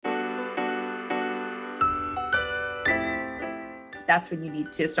that's when you need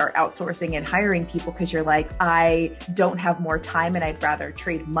to start outsourcing and hiring people, because you're like, I don't have more time and I'd rather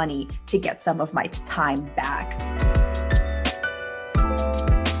trade money to get some of my time back.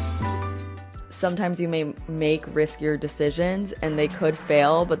 Sometimes you may make riskier decisions and they could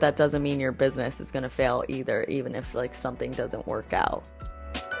fail, but that doesn't mean your business is going to fail either, even if like something doesn't work out.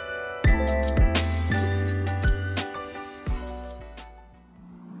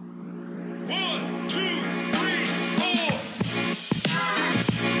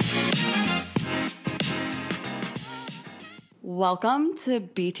 Welcome to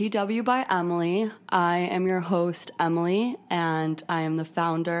BTW by Emily. I am your host, Emily, and I am the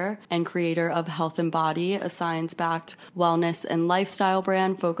founder and creator of Health and Body, a science-backed wellness and lifestyle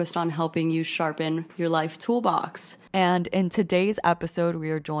brand focused on helping you sharpen your life toolbox. And in today's episode,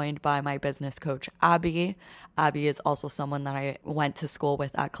 we are joined by my business coach, Abbie. Abbie is also someone that I went to school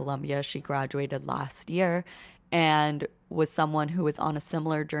with at Columbia. She graduated last year and was someone who was on a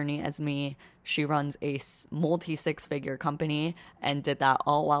similar journey as me. She runs a multi-six-figure company and did that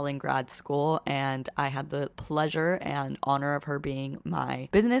all while in grad school. And I had the pleasure and honor of her being my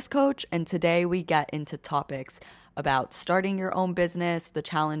business coach. And today we get into topics about starting your own business, the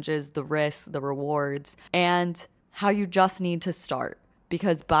challenges, the risks, the rewards, and how you just need to start.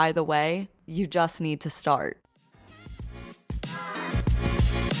 Because by the way, you just need to start.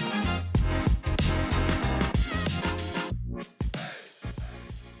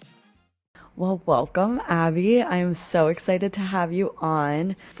 Well, welcome, Abbie. I'm so excited to have you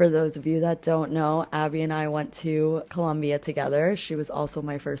on. For those of you that don't know, Abbie and I went to Columbia together. She was also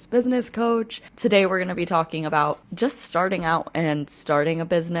my first business coach. Today, we're going to be talking about just starting out and starting a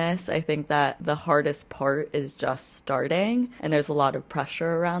business. I think that the hardest part is just starting, and there's a lot of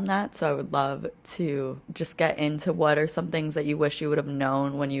pressure around that. So I would love to just get into what are some things that you wish you would have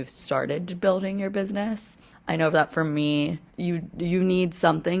known when you started building your business. I know that for me, you need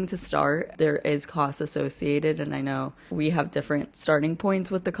something to start. There is cost associated, and I know we have different starting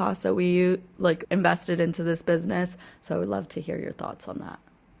points with the costs that we invested into this business. So I would love to hear your thoughts on that.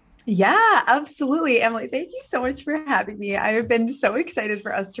 Yeah, absolutely. Emily, thank you so much for having me. I have been so excited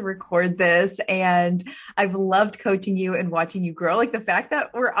for us to record this, and I've loved coaching you and watching you grow. Like the fact that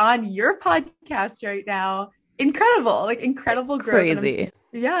we're on your podcast right now, incredible growth. Crazy.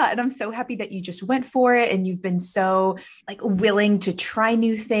 Yeah. And I'm so happy that you just went for it and you've been so willing to try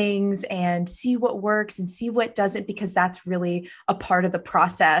new things and see what works and see what doesn't, because that's really a part of the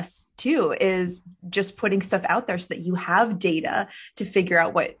process too, is just putting stuff out there so that you have data to figure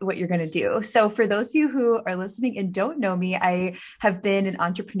out what you're going to do. So for those of you who are listening and don't know me, I have been an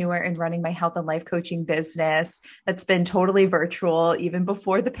entrepreneur and running my health and life coaching business that's been totally virtual, even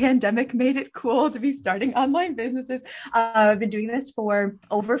before the pandemic made it cool to be starting online businesses. I've been doing this for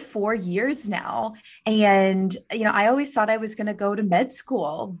over 4 years now. And, I always thought I was going to go to med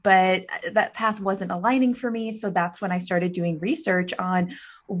school, but that path wasn't aligning for me. So that's when I started doing research on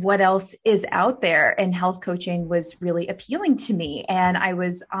what else is out there, and health coaching was really appealing to me. And I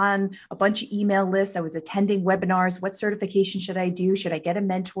was on a bunch of email lists. I was attending webinars. What certification should I do? Should I get a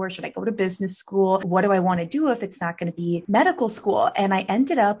mentor? Should I go to business school? What do I want to do if it's not going to be medical school? And I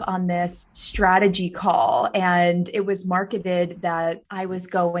ended up on this strategy call, and it was marketed that I was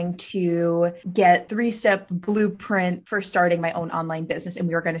going to get 3-step blueprint for starting my own online business. And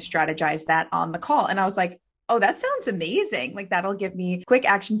we were going to strategize that on the call. And I was like, oh, that sounds amazing. That'll give me quick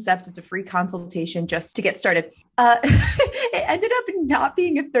action steps. It's a free consultation just to get started. It ended up not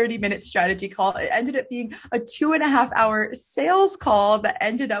being a 30-minute strategy call. It ended up being a 2.5-hour sales call that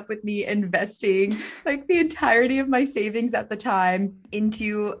ended up with me investing the entirety of my savings at the time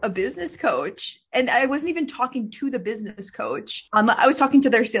into a business coach. And I wasn't even talking to the business coach. I was talking to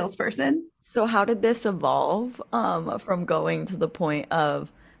their salesperson. So how did this evolve from going to the point of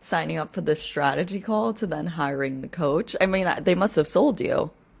signing up for the strategy call to then hiring the coach? I mean, they must have sold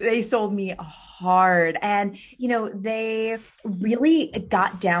you. They sold me hard. And, they really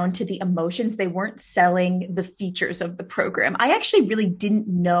got down to the emotions. They weren't selling the features of the program. I actually really didn't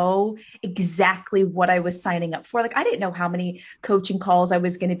know exactly what I was signing up for. I didn't know how many coaching calls I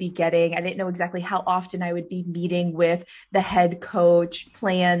was going to be getting. I didn't know exactly how often I would be meeting with the head coach,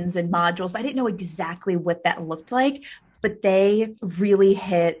 plans and modules, but I didn't know exactly what that looked like. But they really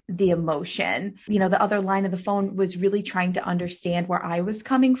hit the emotion. The other line of the phone was really trying to understand where I was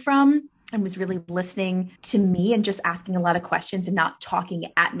coming from and was really listening to me and just asking a lot of questions and not talking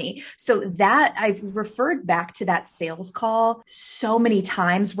at me. So that I've referred back to that sales call so many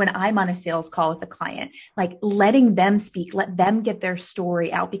times when I'm on a sales call with a client, letting them speak, let them get their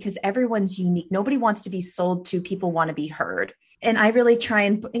story out, because everyone's unique. Nobody wants to be sold to. People want to be heard. And I really try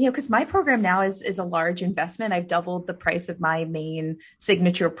and, because my program now is a large investment. I've doubled the price of my main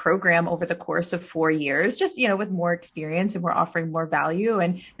signature program over the course of 4 years, just, with more experience, and we're offering more value.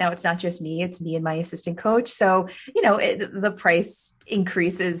 And now it's not just me, it's me and my assistant coach. So, the price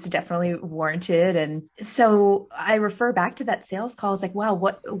increase is definitely warranted. And so I refer back to that sales call. It's like, wow,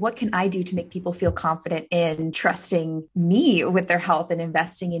 what can I do to make people feel confident in trusting me with their health and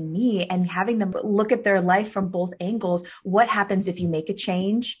investing in me, and having them look at their life from both angles? What happens if you make a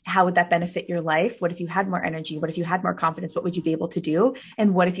change? How would that benefit your life? What if you had more energy? What if you had more confidence? What would you be able to do?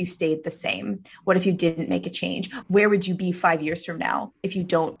 And what if you stayed the same? What if you didn't make a change? Where would you be 5 years from now if you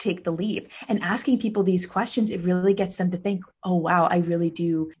don't take the leap? And asking people these questions, it really gets them to think, oh, wow, I really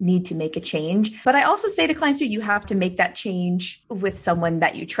do need to make a change. But I also say to clients, you have to make that change with someone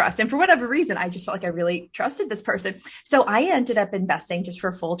that you trust. And for whatever reason, I just felt like I really trusted this person. So I ended up investing, just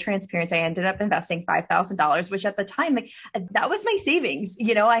for full transparency, I ended up investing $5,000, which at the time, that was my savings.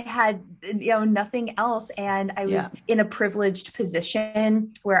 I had, nothing else. And I was in a privileged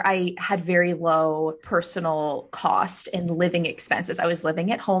position where I had very low personal cost and living expenses. I was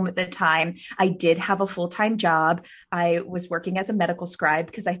living at home at the time. I did have a full-time job. I was working as a medical scribe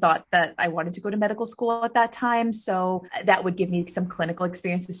because I thought that I wanted to go to medical school at that time. So that would give me some clinical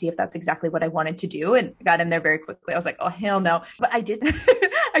experience to see if that's exactly what I wanted to do. And I got in there very quickly. I was like, oh, hell no. But I did,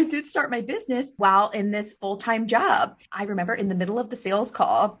 I did start my business while in this full-time job. I remember in the middle of the sales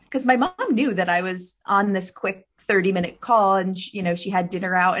call, because my mom knew that I was on this quick 30-minute call, and she had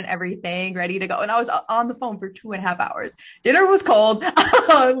dinner out and everything ready to go. And I was on the phone for 2.5 hours. Dinner was cold,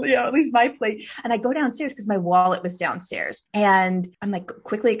 at least my plate. And I go downstairs because my wallet was downstairs. And I'm like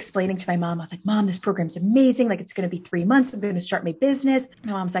quickly explaining to my mom, I was like, Mom, this program's amazing. Like, it's going to be 3 months. I'm going to start my business.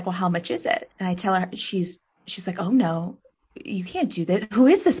 My mom's like, well, how much is it? And I tell her, she's like, oh no, you can't do that. Who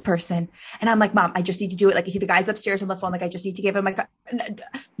is this person? And I'm like, Mom, I just need to do it. Like, the guy's upstairs on the phone. Like, I just need to give him like,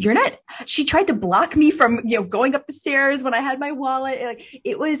 you're not, she tried to block me from, going up the stairs when I had my wallet. Like,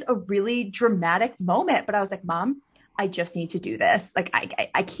 it was a really dramatic moment, but I was like, Mom, I just need to do this. Like,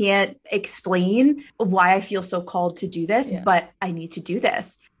 I can't explain why I feel so called to do this, but I need to do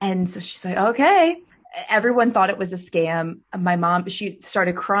this. And so she's like, okay. Everyone thought it was a scam. My mom, she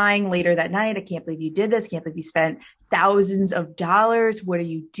started crying later that night. I can't believe you did this. Can't believe you spent thousands of dollars. What are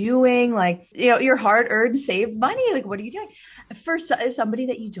you doing? Like, your hard earned saved money. Like, what are you doing? For somebody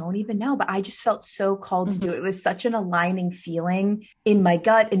that you don't even know, but I just felt so called to do it. It was such an aligning feeling in my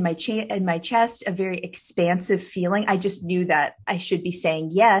gut, in my chest, a very expansive feeling. I just knew that I should be saying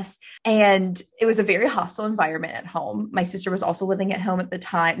yes. And it was a very hostile environment at home. My sister was also living at home at the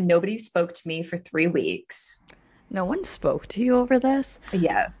time. Nobody spoke to me for 3 weeks. No one spoke to you over this?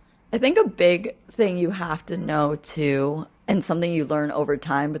 Yes. I think a big thing you have to know too, and something you learn over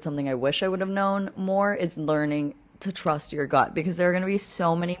time, but something I wish I would have known more, is learning to trust your gut, because there are going to be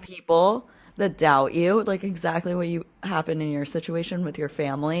so many people that doubt you, like exactly what you happened in your situation with your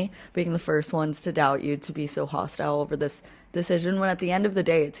family, being the first ones to doubt you, to be so hostile over this decision, when at the end of the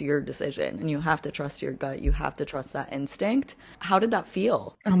day, it's your decision and you have to trust your gut. You have to trust that instinct. How did that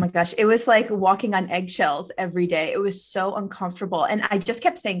feel? Oh my gosh. It was like walking on eggshells every day. It was so uncomfortable. And I just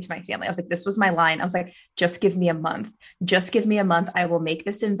kept saying to my family, I was like, this was my line. I was like, just give me a month. Just give me a month. I will make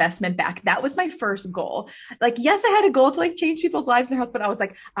this investment back. That was my first goal. Like, yes, I had a goal to like change people's lives in their health, but I was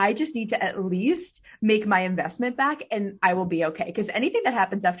like, I just need to at least make my investment back and I will be okay. Because anything that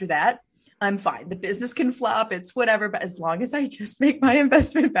happens after that, I'm fine. The business can flop. It's whatever. But as long as I just make my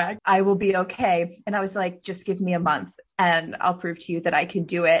investment back, I will be okay. And I was like, just give me a month and I'll prove to you that I can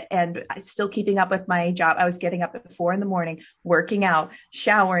do it. And I still keeping up with my job. I was getting up at 4 a.m, working out,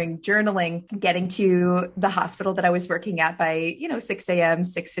 showering, journaling, getting to the hospital that I was working at by, 6 a.m.,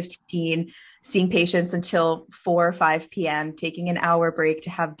 6:15, seeing patients until 4 or 5 p.m., taking an hour break to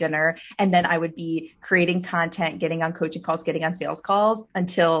have dinner. And then I would be creating content, getting on coaching calls, getting on sales calls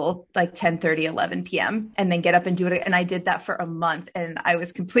until like 10:30, 11 p.m. and then get up and do it. And I did that for a month and I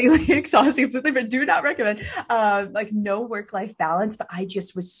was completely exhausted, but do not recommend, like no work-life balance, but I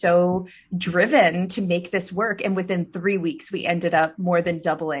just was so driven to make this work. And within 3 weeks, we ended up more than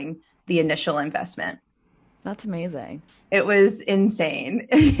doubling the initial investment. That's amazing. It was insane.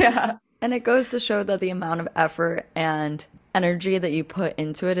 Yeah. And it goes to show that the amount of effort and energy that you put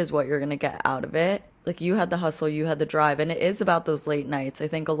into it is what you're going to get out of it. Like, you had the hustle, you had the drive, and it is about those late nights. I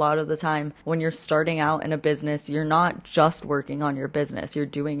think a lot of the time when you're starting out in a business, you're not just working on your business. You're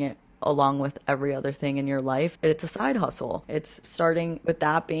doing it along with every other thing in your life. It's a side hustle. It's starting with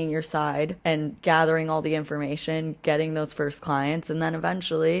that being your side and gathering all the information, getting those first clients, and then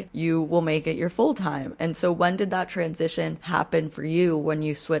eventually you will make it your full time. And so when did that transition happen for you when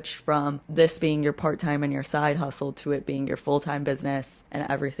you switched from this being your part-time and your side hustle to it being your full-time business and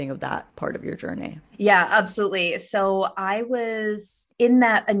everything of that part of your journey? Yeah, absolutely. So I was in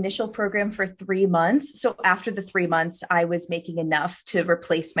that initial program for 3 months. So after the 3 months, I was making enough to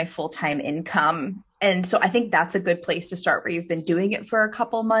replace my full-time income. And so I think that's a good place to start, where you've been doing it for a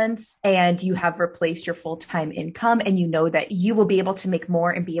couple months and you have replaced your full-time income, and you know that you will be able to make more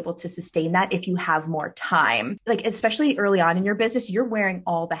and be able to sustain that if you have more time. Like, especially early on in your business, you're wearing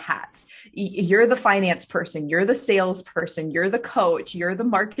all the hats. You're the finance person, you're the sales person, you're the coach, you're the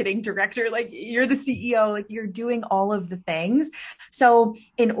marketing director, like you're the CEO, like you're doing all of the things. So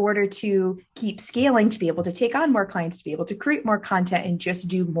in order to keep scaling, to be able to take on more clients, to be able to create more content and just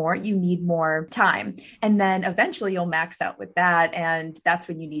do more, you need more time. And then eventually you'll max out with that. And that's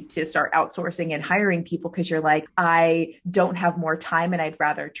when you need to start outsourcing and hiring people, because you're like, I don't have more time and I'd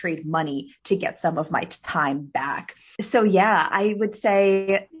rather trade money to get some of my time back. So yeah, I would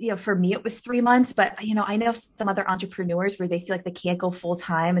say, for me, it was 3 months, but I know some other entrepreneurs where they feel like they can't go full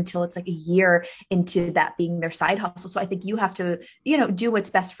time until it's like a year into that being their side hustle. So I think you have to, do what's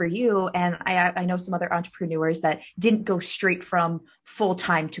best for you. And I know some other entrepreneurs that didn't go straight from full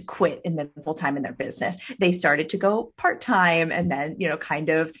time to quit and then full time in their business. They started to go part-time and then,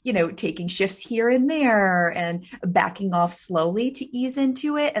 taking shifts here and there and backing off slowly to ease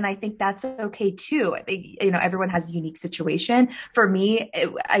into it. And I think that's okay too. I think, everyone has a unique situation. For me,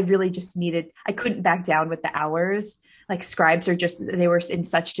 I really just I couldn't back down with the hours. Like, scribes they were in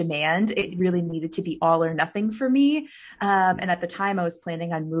such demand. It really needed to be all or nothing for me. And at the time I was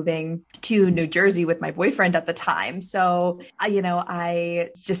planning on moving to New Jersey with my boyfriend at the time. So, I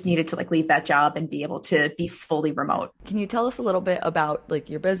just needed to leave that job and be able to be fully remote. Can you tell us a little bit about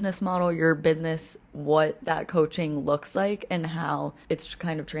your business model, your business, what that coaching looks like and how it's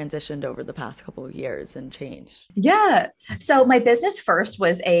kind of transitioned over the past couple of years and changed? Yeah. So my business first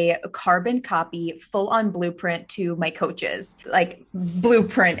was a carbon copy, full on blueprint to my coaches, like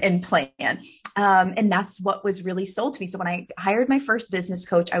blueprint and plan. And that's what was really sold to me. So when I hired my first business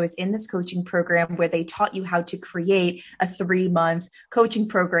coach, I was in this coaching program where they taught you how to create a 3-month coaching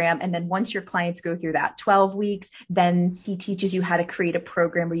program. And then once your clients go through that 12 weeks, then he teaches you how to create a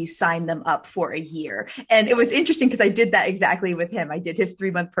program where you sign them up for a year. And it was interesting because I did that exactly with him. I did his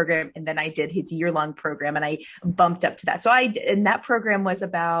 3-month program and then I did his year-long program, and I bumped up to that. So and that program was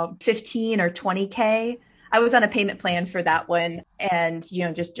about 15 or 20K. I was on a payment plan for that one and,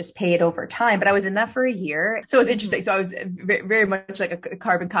 just pay it over time, but I was in that for a year. So it was interesting. So I was very, very much like a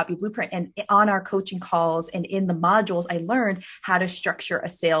carbon copy blueprint. And on our coaching calls and in the modules, I learned how to structure a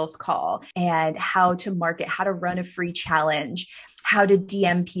sales call and how to market, how to run a free challenge, how to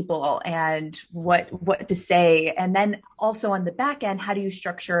DM people and what to say. And then also on the back end, how do you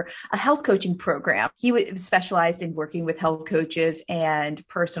structure a health coaching program? He was specialized in working with health coaches and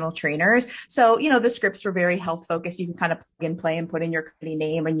personal trainers. So, the scripts were very health focused. You can kind of plug and play and put in your company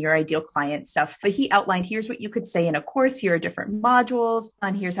name and your ideal client stuff. But he outlined, here's what you could say in a course. Here are different modules,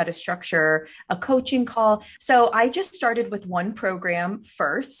 and here's how to structure a coaching call. So I just started with one program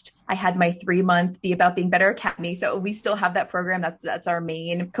first. I had my 3-month Be About Being Better Academy. So we still have that program. That's our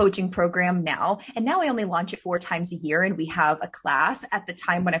main coaching program now. And now I only launch it 4 times a year. And we have a class. At the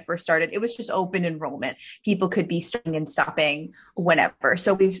time when I first started, it was just open enrollment. People could be starting and stopping whenever.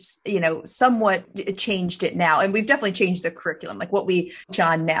 So we've, somewhat changed it now. And we've definitely changed the curriculum. Like what we teach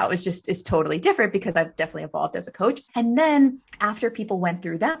on now is totally different because I've definitely evolved as a coach. And then after people went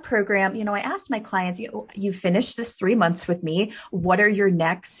through that program, I asked my clients, you finished this 3 months with me. What are your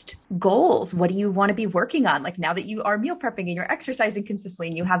next goals? What do you want to be working on? Like, now that you are meal prepping and you're exercising consistently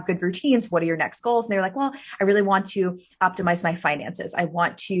and you have good routines, what are your next goals? And they're like, well, I really want to optimize my finances. I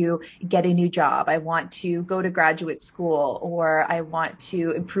want to get a new job. I want to go to graduate school, or I want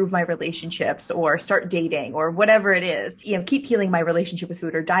to improve my relationships or start dating or whatever it is, keep healing my relationship with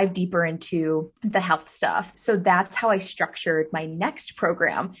food or dive deeper into the health stuff. So that's how I structured my next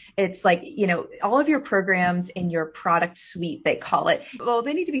program. It's like, all of your programs in your product suite, they call it, well,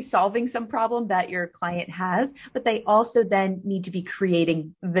 they need to be solving some problem that your client has, but they also then need to be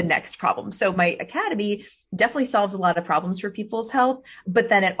creating the next problem. So my academy definitely solves a lot of problems for people's health, but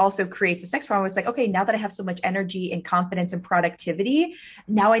then it also creates this next problem. It's like, okay, now that I have so much energy and confidence and productivity,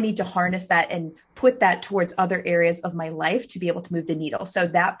 now I need to harness that and put that towards other areas of my life to be able to move the needle. So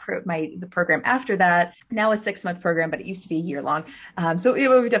that the program after that, now a 6-month program, but it used to be a year long. So it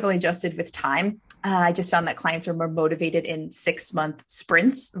was definitely adjusted with time. I just found that clients are more motivated in 6-month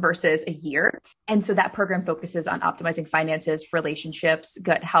sprints versus a year. And so that program focuses on optimizing finances, relationships,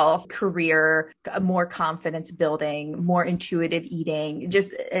 gut health, career, more confidence building, more intuitive eating,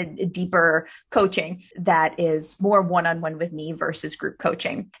 just a deeper coaching that is more one-on-one with me versus group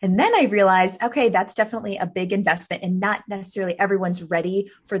coaching. And then I realized, okay, that's definitely a big investment, and not necessarily everyone's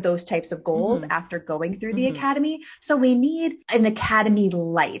ready for those types of goals after going through the academy. So we need an academy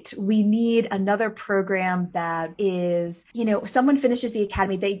light. We need another program that is, someone finishes the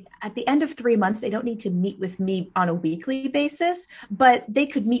academy, they, at the end of 3 months, they don't need to meet with me on a weekly basis, but they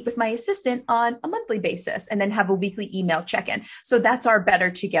could meet with my assistant on a monthly basis and then have a weekly email check-in. So that's our Better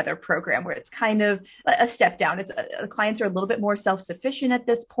Together program, where it's kind of a step down. It's clients are a little bit more self-sufficient at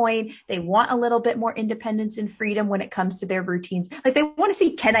this point. They want a little bit more independence and freedom when it comes to their routines. Like, they want to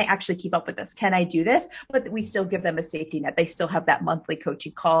see, can I actually keep up with this? Can I do this? But we still give them a safety net. They still have that monthly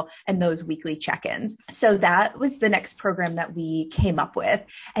coaching call and those weekly check-ins. So that was the next program that we came up with.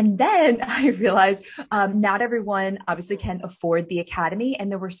 And then I realized not everyone obviously can afford the academy.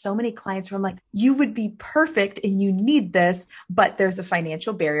 And there were so many clients where I'm like, you would be perfect and you need this, but there's a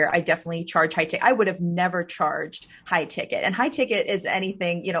financial barrier. I definitely charge high ticket. I would have never charged high ticket, and high ticket is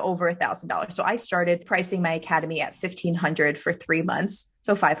anything, over $1,000. So I started pricing my academy at $1,500 for 3 months.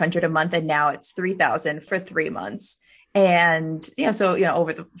 So $500 a month. And now it's $3,000 for 3 months. And,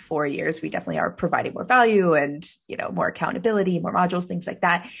 over the 4 years, we definitely are providing more value and, more accountability, more modules, things like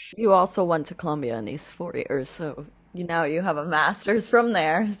that. You also went to Columbia in these 4 years. So now you have a master's from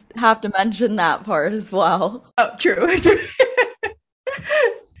there. Have to mention that part as well. Oh, true.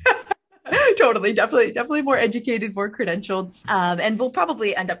 Totally. Definitely more educated, more credentialed. And we'll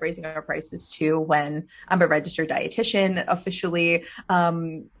probably end up raising our prices too when I'm a registered dietitian officially.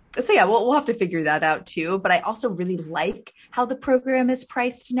 So yeah, we'll have to figure that out too. But I also really like how the program is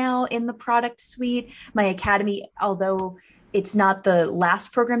priced now in the product suite. My academy, although it's not the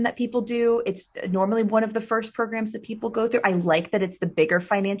last program that people do, it's normally one of the first programs that people go through. I like that it's the bigger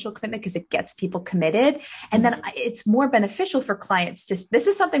financial commitment because it gets people committed. And then it's more beneficial for clients to, this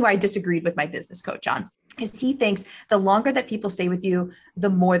is something where I disagreed with my business coach on, is he thinks the longer that people stay with you, the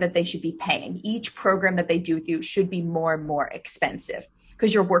more that they should be paying. Each program that they do with you should be more and more expensive,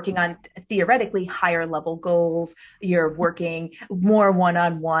 because you're working on theoretically higher level goals. You're working more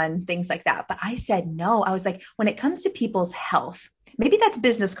one-on-one, things like that. But I said, no, I was like, when it comes to people's health, maybe that's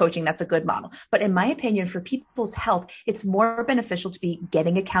business coaching. That's a good model. But in my opinion, for people's health, it's more beneficial to be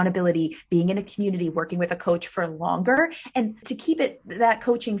getting accountability, being in a community, working with a coach for longer. And to keep that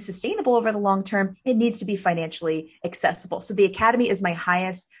coaching sustainable over the long term, it needs to be financially accessible. So the academy is my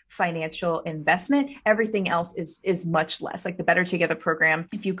highest financial investment. Everything else is much less. Like the Better Together program,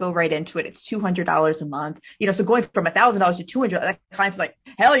 if you go right into it, it's $200 a month. So going from $1,000 to $200, clients are like,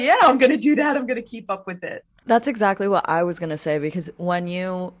 hell yeah, I'm going to do that. I'm going to keep up with it. That's exactly what I was going to say, because when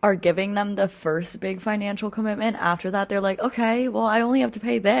you are giving them the first big financial commitment, after that, they're like, okay, well, I only have to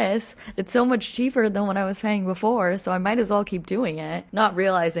pay this. It's so much cheaper than what I was paying before, so I might as well keep doing it. Not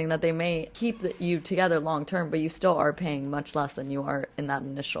realizing that they may keep you together long term, but you still are paying much less than you are in that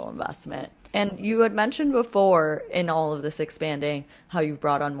initial investment. And you had mentioned before in all of this expanding how you've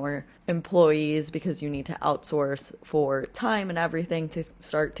brought on more employees because you need to outsource for time and everything to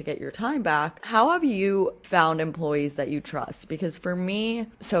start to get your time back. How have you found employees that you trust? Because for me,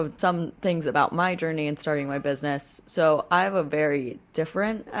 so some things about my journey in starting my business. So I have a very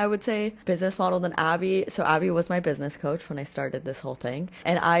different, I would say, business model than Abbie. So Abbie was my business coach when I started this whole thing.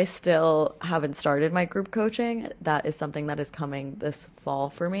 And I still haven't started my group coaching. That is something that is coming this fall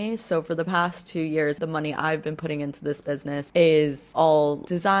for me. So for the past 2 years, the money I've been putting into this business is all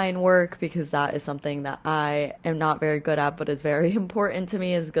design work, because that is something that I am not very good at, but is very important to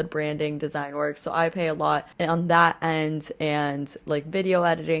me, is good branding, design work. So I pay a lot on that end, and like video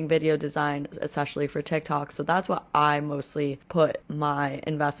editing, video design, especially for TikTok. So that's what I mostly put my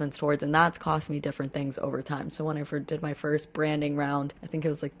investments towards, and that's cost me different things over time. So when I did my first branding round, I think it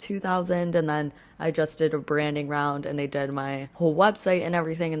was like 2,000, and then I just did a branding round and they did my whole website and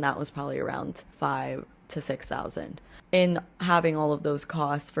everything, and that was probably around 5,000 to 6,000. In having all of those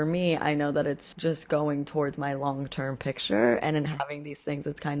costs, for me, I know that it's just going towards my long-term picture, and in having these things,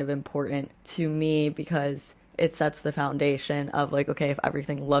 it's kind of important to me because it sets the foundation of like, okay, if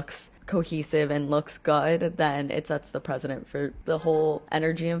everything looks cohesive and looks good, then it sets the precedent for the whole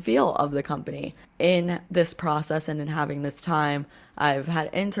energy and feel of the company. In this process and in having this time, I've had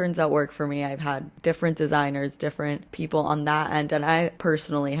interns that work for me. I've had different designers, different people on that end. And I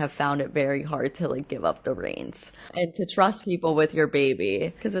personally have found it very hard to like give up the reins and to trust people with your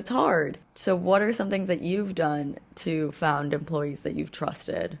baby, because it's hard. So what are some things that you've done to found employees that you've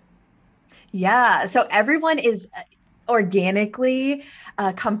trusted? Yeah. So everyone is organically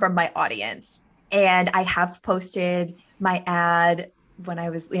come from my audience. And I have posted my ad when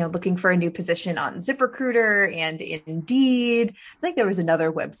I was, looking for a new position on ZipRecruiter and Indeed. I think there was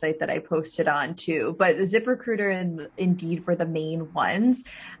another website that I posted on too, but ZipRecruiter and Indeed were the main ones.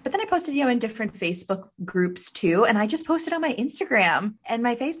 But then I posted, in different Facebook groups too. And I just posted on my Instagram and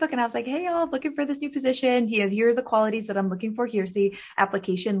my Facebook. And I was like, hey, y'all, looking for this new position. Here are the qualities that I'm looking for. Here's the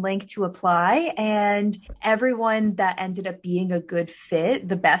application link to apply. And everyone that ended up being a good fit,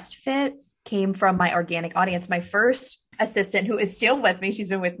 the best fit, came from my organic audience. My first assistant, who is still with me, she's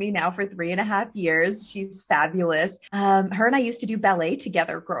been with me now for 3.5 years. She's fabulous. Her and I used to do ballet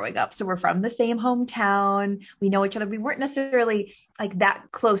together growing up. So we're from the same hometown. We know each other. We weren't necessarily like that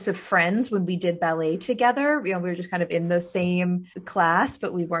close of friends when we did ballet together. We were just kind of in the same class,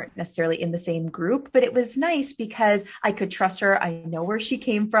 but we weren't necessarily in the same group. But it was nice because I could trust her. I know where she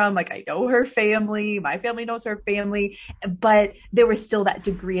came from. Like, I know her family. My family knows her family. But there was still that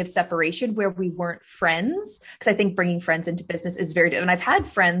degree of separation where we weren't friends. Because I think bringing friends into business is very different. And I've had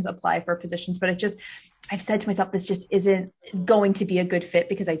friends apply for positions, but I've said to myself, this just isn't going to be a good fit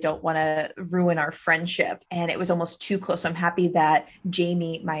because I don't want to ruin our friendship. And it was almost too close. So I'm happy that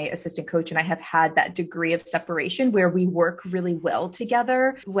Jamie, my assistant coach, and I have had that degree of separation where we work really well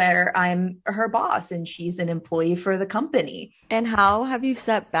together, where I'm her boss and she's an employee for the company. And how have you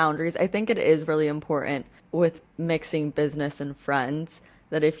set boundaries? I think it is really important with mixing business and friends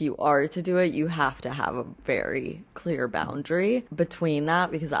that if you are to do it, you have to have a very clear boundary between that,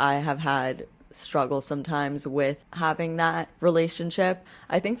 because I have had struggle sometimes with having that relationship.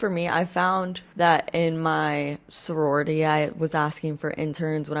 I think for me, I found that in my sorority, I was asking for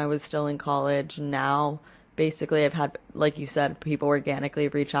interns when I was still in college. Now, basically, I've had, like you said, people organically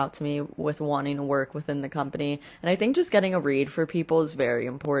reach out to me with wanting to work within the company. And I think just getting a read for people is very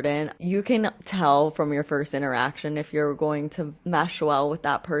important. You can tell from your first interaction if you're going to mesh well with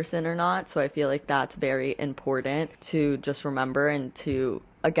that person or not. So I feel like that's very important to just remember and to,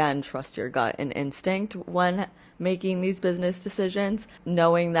 again, trust your gut and instinct when making these business decisions,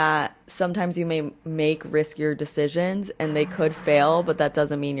 knowing that sometimes you may make riskier decisions and they could fail, but that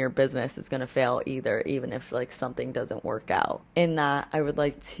doesn't mean your business is going to fail either, even if like something doesn't work out. In that, I would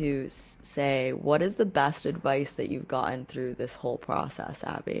like to say, what is the best advice that you've gotten through this whole process,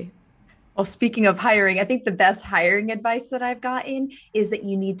 Abbie? Well, speaking of hiring, I think the best hiring advice that I've gotten is that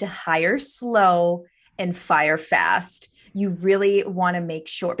you need to hire slow and fire fast. You really want to make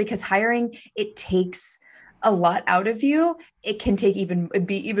sure, because hiring, it takes a lot out of you. It can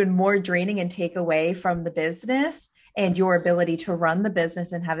be even more draining and take away from the business and your ability to run the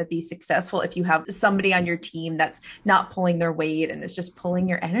business and have it be successful if you have somebody on your team that's not pulling their weight and is just pulling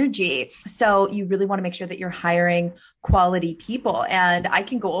your energy. So you really want to make sure that you're hiring quality people. And I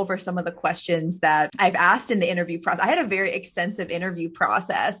can go over some of the questions that I've asked in the interview process. I had a very extensive interview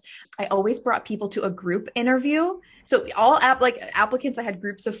process. I always brought people to a group interview. So all applicants, I had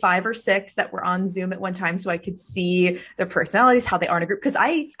groups of 5 or 6 that were on Zoom at one time, so I could see their personalities, how they are in a group. Because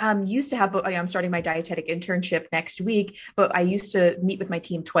I used to have, I'm starting my dietetic internship next week, but I used to meet with my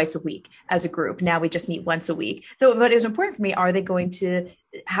team twice a week as a group. Now we just meet once a week. So, but it was important for me.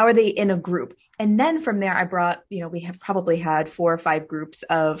 How are they in a group? And then from there, I brought, we have probably had 4 or 5 groups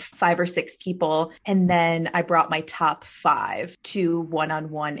of 5 or 6 people. And then I brought my top 5 to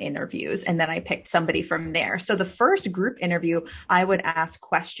one-on-one interviews. And then I picked somebody from there. So the first group interview, I would ask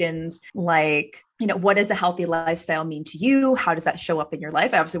questions like, what does a healthy lifestyle mean to you? How does that show up in your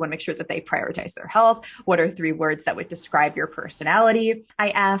life? I obviously want to make sure that they prioritize their health. What are 3 words that would describe your personality? I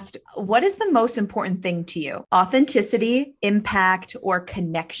asked, what is the most important thing to you? Authenticity, impact, or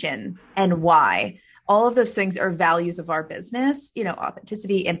connection, and why? All of those things are values of our business,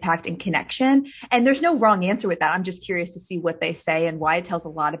 authenticity, impact, and connection. And there's no wrong answer with that. I'm just curious to see what they say and why. It tells a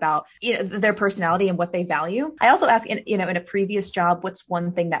lot about, their personality and what they value. I also ask, in a previous job, what's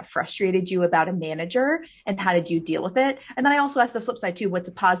one thing that frustrated you about a manager and how did you deal with it? And then I also ask the flip side too, what's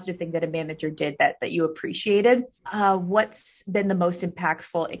a positive thing that a manager did that you appreciated? What's been the most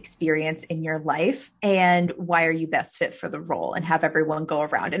impactful experience in your life? And why are you best fit for the role? And have everyone go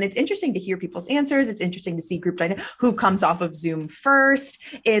around. And it's interesting to hear people's answers. It's interesting to see group dynamics, who comes off of Zoom first.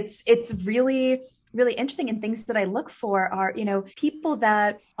 It's really really interesting and things that I look for are, people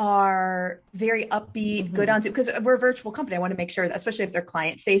that are very upbeat, good on Zoom, because we're a virtual company. I want to make sure that, especially if they're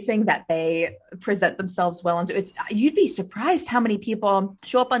client facing, that they present themselves well. And so you'd be surprised how many people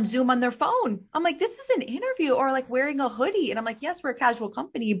show up on Zoom on their phone. I'm like, this is an interview, or like wearing a hoodie. And I'm like, yes, we're a casual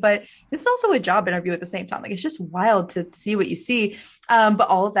company, but this is also a job interview at the same time. Like, it's just wild to see what you see. But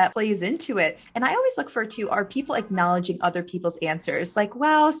all of that plays into it. And I always look for too, are people acknowledging other people's answers? Like,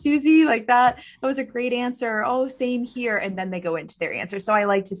 wow, Susie, like that was a great answer. Oh, same here. And then they go into their answer. So I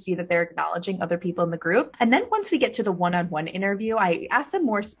like to see that they're acknowledging other people in the group. And then once we get to the one-on-one interview, I ask them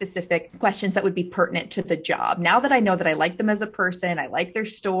more specific questions that would be pertinent to the job. Now that I know that I like them as a person, I like their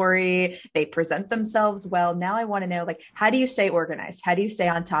story, they present themselves well. Now I want to know, like, how do you stay organized? How do you stay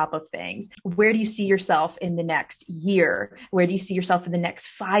on top of things? Where do you see yourself in the next year? Where do you see yourself in the next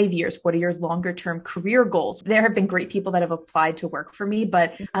 5 years? What are your longer term career goals? There have been great people that have applied to work for me,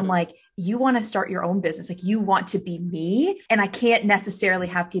 but I'm like, you want to start your own business. Like, you want to be me. And I can't necessarily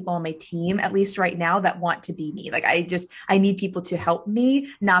have people on my team, at least right now, that want to be me. Like, I need people to help me,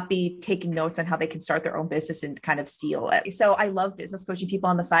 not be taking notes on how they can start their own business and kind of steal it. So I love business coaching people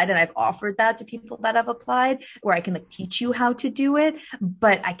on the side. And I've offered that to people that have applied, where I can like teach you how to do it,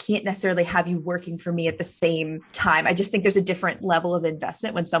 but I can't necessarily have you working for me at the same time. I just think there's a different level of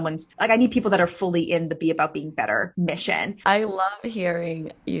investment when someone's like, I need people that are fully in the Be About Being Better mission. I love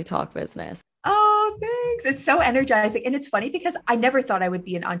hearing you talk business. Oh, thanks. It's so energizing. And it's funny because I never thought I would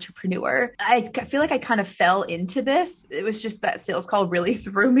be an entrepreneur. I feel like I kind of fell into this. It was just that sales call really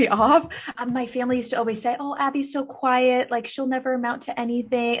threw me off. My family used to always say, oh, Abbie's so quiet. Like, she'll never amount to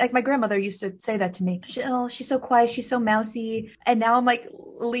anything. Like, my grandmother used to say that to me. She's so quiet. She's so mousy. And now I'm like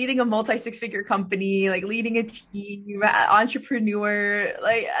leading a multi-six-figure company, like leading a team, entrepreneur.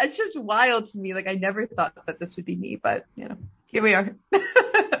 Like, it's just wild to me. Like, I never thought that this would be me, but here we are.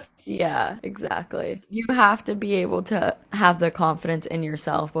 Yeah, exactly. You have to be able to have the confidence in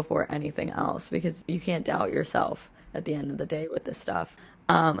yourself before anything else, because you can't doubt yourself at the end of the day with this stuff.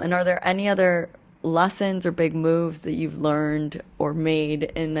 And are there any other lessons or big moves that you've learned or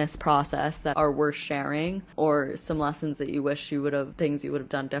made in this process that are worth sharing, or some lessons that you wish things you would have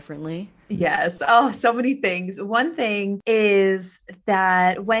done differently? Yes. Oh, so many things. One thing is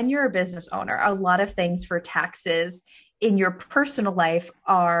that when you're a business owner, a lot of things for taxes in your personal life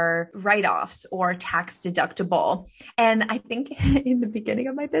are write-offs or tax deductible. And I think in the beginning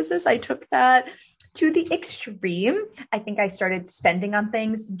of my business, I took that to the extreme. I think I started spending on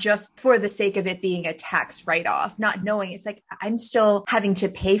things just for the sake of it being a tax write-off, not knowing it's like, I'm still having to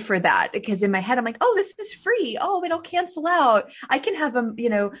pay for that, because in my head, I'm like, oh, this is free. Oh, it'll cancel out. I can have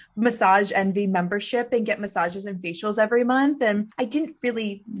a, Massage Envy membership and get massages and facials every month. And I didn't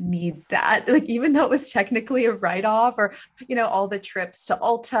really need that. Like, even though it was technically a write-off, or, all the trips to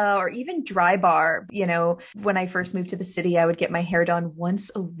Ulta or even Dry Bar, when I first moved to the city, I would get my hair done once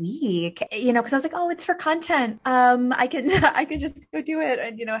a week, because I was like, oh, it's for content. I can just go do it.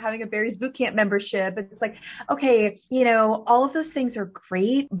 And, having a Barry's Bootcamp membership, it's like, okay, all of those things are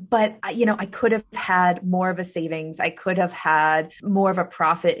great, but I could have had more of a savings. I could have had more of a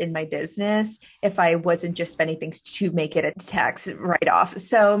profit in my business if I wasn't just spending things to make it a tax write-off.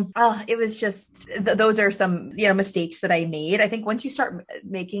 So it was just, those are some, mistakes that I made. I think once you start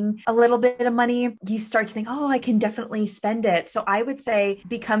making a little bit of money, you start to think, oh, I can definitely spend it. So I would say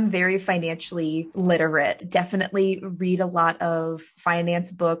become very financially literate. Definitely read a lot of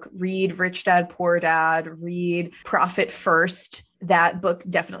finance book, read Rich Dad, Poor Dad, read Profit First. That book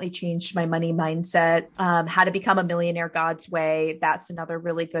definitely changed my money mindset. How to Become a Millionaire God's Way. That's another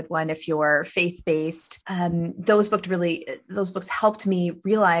really good one if you're faith-based. Those books helped me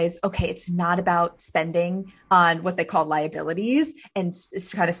realize, okay, it's not about spending on what they call liabilities and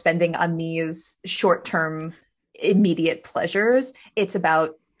kind of spending on these short-term immediate pleasures. It's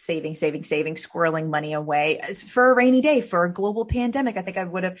about saving, squirreling money away for a rainy day, for a global pandemic. I think I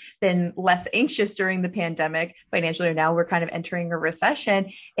would have been less anxious during the pandemic financially, or now we're kind of entering a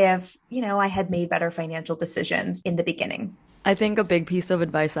recession, if, I had made better financial decisions in the beginning. I think a big piece of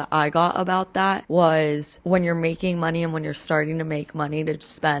advice that I got about that was, when you're making money and when you're starting to make money, to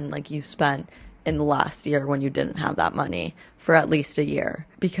spend like you spent in the last year when you didn't have that money, for at least a year,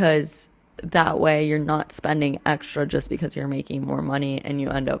 because that way you're not spending extra just because you're making more money and you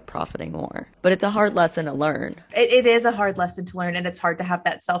end up profiting more. But it's a hard lesson to learn. It is a hard lesson to learn, and it's hard to have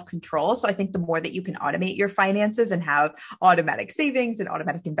that self-control. So I think the more that you can automate your finances and have automatic savings and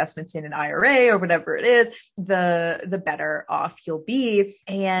automatic investments in an IRA or whatever it is, the better off you'll be.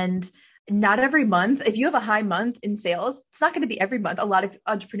 And not every month. If you have a high month in sales, it's not going to be every month. A lot of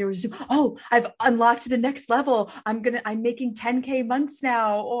entrepreneurs do, oh, I've unlocked the next level. I'm making 10K months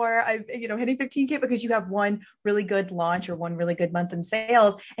now, or I've, hitting 15K, because you have one really good launch or one really good month in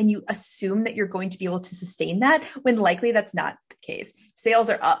sales. And you assume that you're going to be able to sustain that, when likely that's not the case. Sales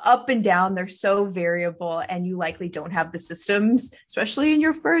are up and down. They're so variable, and you likely don't have the systems, especially in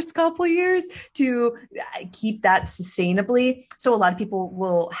your first couple of years, to keep that sustainably. So a lot of people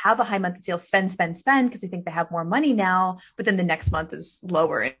will have a high month in sales, spend, because they think they have more money now, but then the next month is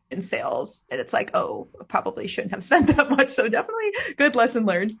lower in sales. And it's like, oh, probably shouldn't have spent that much. So definitely good lesson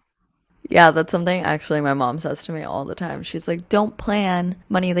learned. Yeah, that's something actually my mom says to me all the time. She's like, don't plan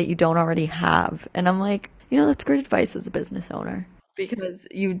money that you don't already have. And I'm like, that's great advice as a business owner, because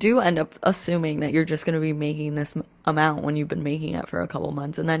you do end up assuming that you're just going to be making this amount when you've been making it for a couple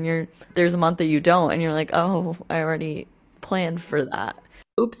months. And then there's a month that you don't, and you're like, oh, I already planned for that.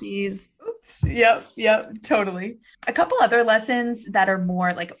 Oopsies. Oops. Yep, totally. A couple other lessons that are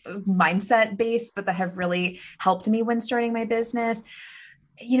more like mindset based, but that have really helped me when starting my business.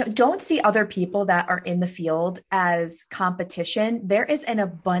 Don't see other people that are in the field as competition. There is an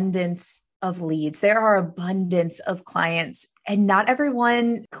abundance of leads. There are abundance of clients, and not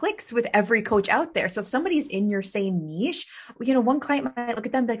everyone clicks with every coach out there. So if somebody's in your same niche, one client might look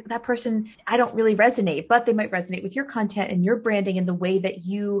at them like, that person, I don't really resonate, but they might resonate with your content and your branding and the way that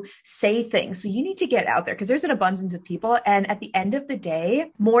you say things. So you need to get out there, because there's an abundance of people. And at the end of the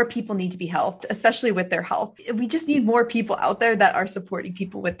day, more people need to be helped, especially with their health. We just need more people out there that are supporting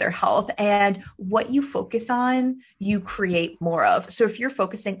people with their health. And what you focus on, you create more of. So if you're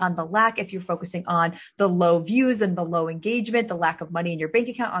focusing on the lack, if you're focusing on the low views and the low engagement, the lack of money in your bank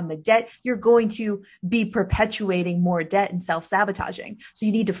account, on the debt, you're going to be perpetuating more debt and self-sabotaging. So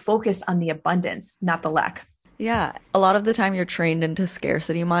you need to focus on the abundance, not the lack. Yeah, a lot of the time you're trained into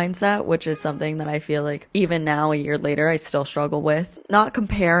scarcity mindset, which is something that I feel like even now, a year later, I still struggle with. Not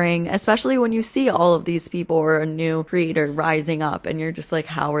comparing, especially when you see all of these people or a new creator rising up and you're just like,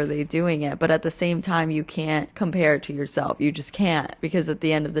 how are they doing it? But at the same time, you can't compare it to yourself. You just can't, because at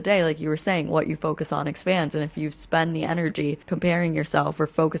the end of the day, like you were saying, what you focus on expands. And if you spend the energy comparing yourself or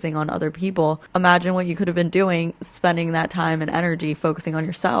focusing on other people, imagine what you could have been doing, spending that time and energy focusing on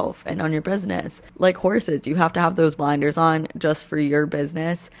yourself and on your business. Like horses, you have to have those blinders on just for your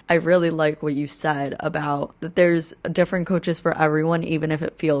business. I really like what you said about that there's different coaches for everyone, even if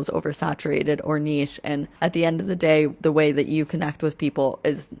it feels oversaturated or niche. And at the end of the day, the way that you connect with people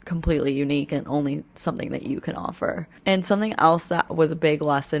is completely unique and only something that you can offer. And something else that was a big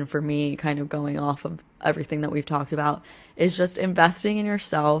lesson for me, kind of going off of everything that we've talked about, is just investing in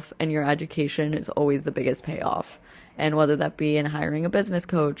yourself, and your education is always the biggest payoff. And whether that be in hiring a business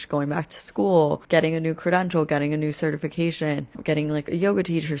coach, going back to school, getting a new credential, getting a new certification, getting like a yoga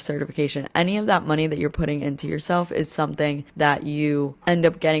teacher certification, any of that money that you're putting into yourself is something that you end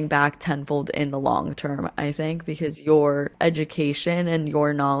up getting back tenfold in the long term, I think, because your education and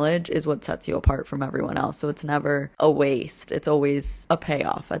your knowledge is what sets you apart from everyone else. So it's never a waste. It's always a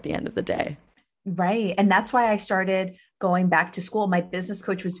payoff at the end of the day. Right. And that's why I started going back to school. My business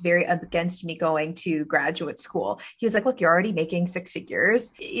coach was very against me going to graduate school. He was like, look, you're already making six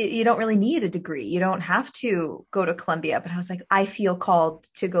figures. You don't really need a degree. You don't have to go to Columbia. But I was like, I feel called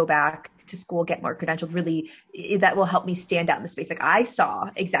to go back to school, get more credentialed. Really, that will help me stand out in the space. Like I saw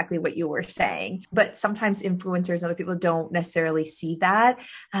exactly what you were saying, but sometimes influencers and other people don't necessarily see that.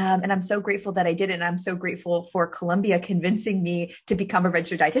 And I'm so grateful that I did it. And I'm so grateful for Columbia convincing me to become a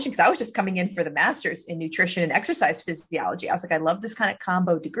registered dietitian, because I was just coming in for the master's in nutrition and exercise physiology. I was like, I love this kind of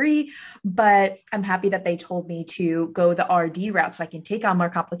combo degree, but I'm happy that they told me to go the RD route so I can take on more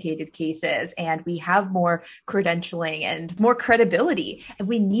complicated cases and we have more credentialing and more credibility. And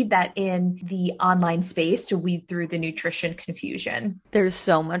we need that in the online space to weed through the nutrition confusion. There's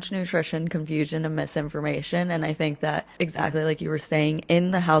so much nutrition confusion and misinformation. And I think that exactly like you were saying,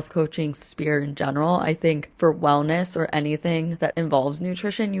 in the health coaching sphere in general, I think for wellness or anything that involves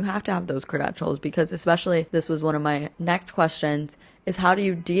nutrition, you have to have those credentials, because especially this was one of my next questions, is how do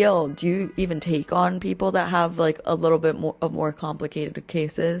you even take on people that have like a little bit more complicated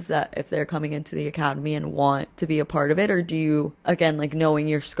cases, that if they're coming into the academy and want to be a part of it? Or do you, again, like knowing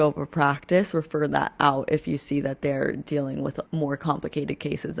your scope of practice, refer that out if you see that they're dealing with more complicated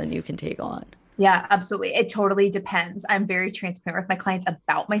cases than you can take on? Yeah, absolutely. It totally depends. I'm very transparent with my clients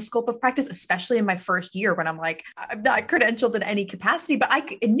about my scope of practice, especially in my first year when I'm like, I'm not credentialed in any capacity, but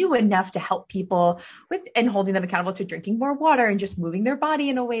I knew enough to help people with and holding them accountable to drinking more water and just moving their body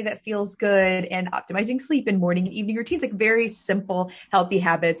in a way that feels good and optimizing sleep and morning and evening routines, like very simple, healthy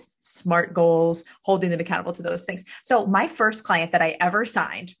habits, smart goals, holding them accountable to those things. So my first client that I ever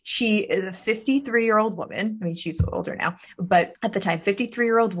signed, she is a 53-year-old woman. I mean, she's older now, but at the time,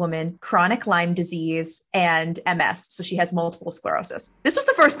 53-year-old woman, chronic Lyme disease and MS. So she has multiple sclerosis. This was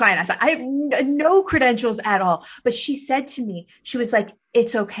the first client I saw. I have no credentials at all, but she said to me, she was like,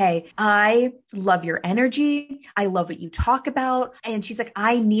 it's okay. I love your energy. I love what you talk about. And she's like,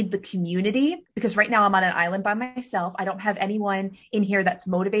 I need the community because right now I'm on an island by myself. I don't have anyone in here that's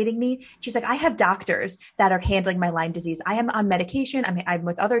motivating me. She's like, I have doctors that are handling my Lyme disease. I am on medication. I'm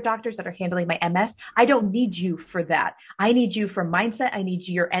with other doctors that are handling my MS. I don't need you for that. I need you for mindset. I need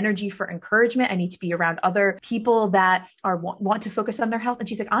your energy for encouragement. I need to be around other people that want to focus on their health. And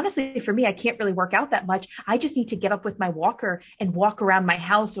she's like, honestly, for me, I can't really work out that much. I just need to get up with my walker and walk around my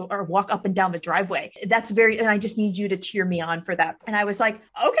house or walk up and down the driveway. And I just need you to cheer me on for that. And I was like,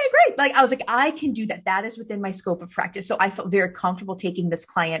 okay, great. Like, I was like, I can do that. That is within my scope of practice. So I felt very comfortable taking this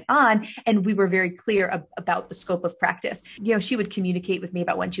client on. And we were very clear about the scope of practice. You know, she would communicate with me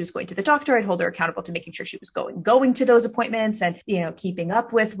about when she was going to the doctor. I'd hold her accountable to making sure she was going to those appointments and, you know, keeping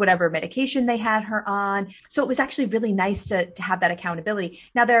up with whatever medication they had her on. So it was actually really nice to have that accountability.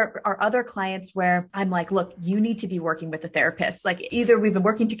 Now, there are other clients where I'm like, look, you need to be working with a therapist. Like, either we've been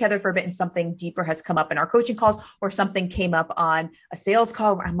working together for a bit and something deeper has come up in our coaching calls, or something came up on a sales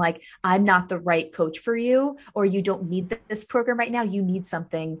call where I'm like, I'm not the right coach for you, or you don't need this program right now. You need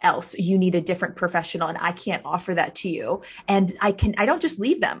something else. You need a different professional, and I can't offer that to you. And I don't just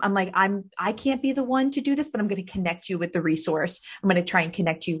leave them. I'm like, I can't be the one to do this, but I'm going to connect you with the resource. I'm going to try and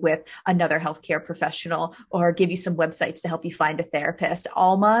connect you with another healthcare professional, or give you some websites to help you find a therapist.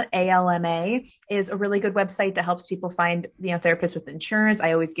 Alma, ALMA, is a really good website that helps people find, you know, therapists with insurance.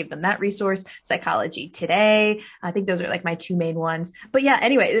 I always give them that resource. Psychology Today. I think those are like my two main ones. But yeah,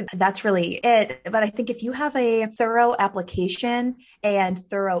 anyway, that's really it. But I think if you have a thorough application and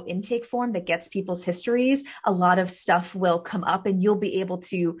thorough intake form that gets people's histories, a lot of stuff will come up and you'll be able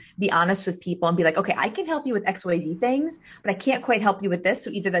to be honest with people and be like, okay, I can help you with XYZ things, but I can't quite help you with this.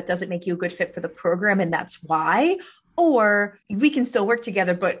 So either that doesn't make you a good fit for the program and that's why, or we can still work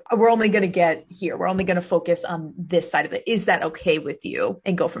together, but we're only going to get here. We're only going to focus on this side of it. Is that okay with you?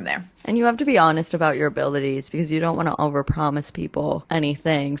 And go from there. And you have to be honest about your abilities because you don't want to overpromise people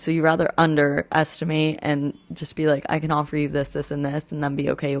anything. So you rather underestimate and just be like, I can offer you this, this, and this, and then be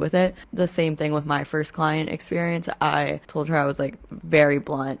okay with it. The same thing with my first client experience. I told her, I was like very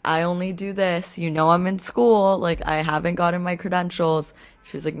blunt. I only do this. You know, I'm in school. Like, I haven't gotten my credentials.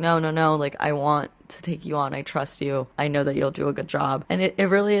 She was like, no, like, I want to take you on. I trust you. I know that you'll do a good job. And it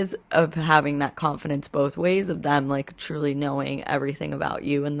really is of having that confidence both ways, of them like truly knowing everything about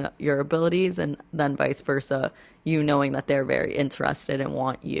you and your abilities, and then vice versa, you knowing that they're very interested and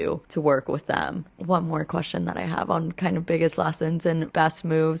want you to work with them. One more question that I have on kind of biggest lessons and best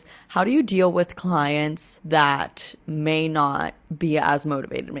moves. How do you deal with clients that may not be as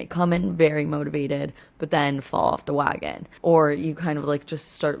motivated, may come in very motivated, but then fall off the wagon, or you kind of like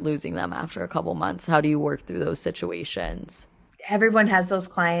just start losing them after a couple months? How do you work through those situations? Everyone has those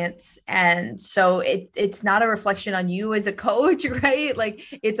clients. And so it's not a reflection on you as a coach, right? Like,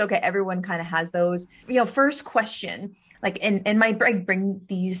 it's okay. Everyone kind of has those, you know. First question, like, I bring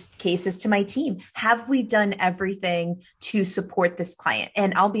these cases to my team. Have we done everything to support this client?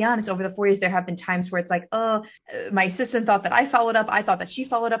 And I'll be honest, over the 4 years, there have been times where it's like, oh, my assistant thought that I followed up. I thought that she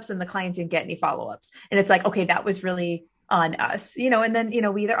followed ups, and the client didn't get any follow-ups. And it's like, okay, that was really on us, you know. And then, you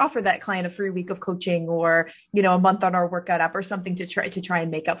know, we either offer that client a free week of coaching, or, you know, a month on our workout app or something to try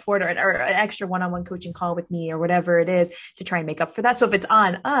and make up for it, or an extra one-on-one coaching call with me, or whatever it is, to try and make up for that. So if it's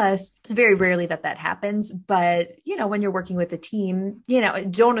on us, it's very rarely that happens. But, you know, when you're working with a team, you know,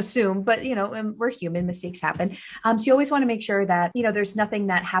 don't assume, but, you know, we're human, mistakes happen. So you always want to make sure that, you know, there's nothing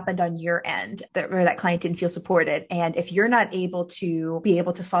that happened on your end where that client didn't feel supported. And if you're not able to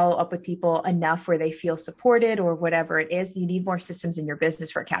follow up with people enough where they feel supported, or whatever it is, you need more systems in your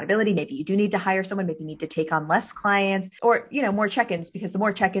business for accountability. Maybe you do need to hire someone, maybe you need to take on less clients, or, you know, more check-ins, because the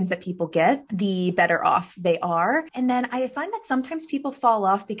more check-ins that people get, the better off they are. And then I find that sometimes people fall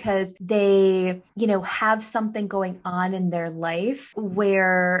off because they, you know, have something going on in their life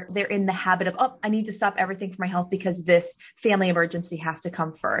where they're in the habit of, oh, I need to stop everything for my health because this family emergency has to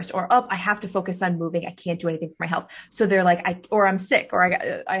come first, or, oh, I have to focus on moving. I can't do anything for my health. So they're like, I'm sick, or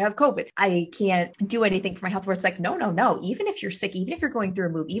I have COVID. I can't do anything for my health, where it's like, no, know, even if you're sick, even if you're going through a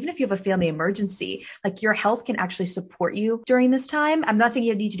move, even if you have a family emergency, like your health can actually support you during this time. I'm not saying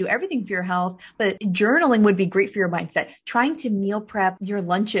you need to do everything for your health, but journaling would be great for your mindset. Trying to meal prep your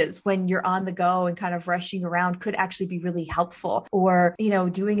lunches when you're on the go and kind of rushing around could actually be really helpful. Or,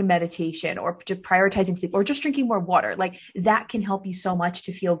 doing a meditation or just prioritizing sleep or just drinking more water. Like that can help you so much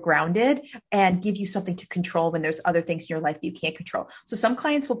to feel grounded and give you something to control when there's other things in your life that you can't control. So some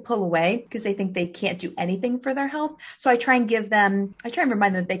clients will pull away because they think they can't do anything for their health. So I try and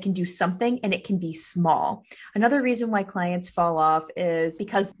remind them that they can do something and it can be small. Another reason why clients fall off is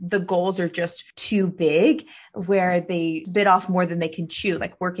because the goals are just too big, where they bit off more than they can chew,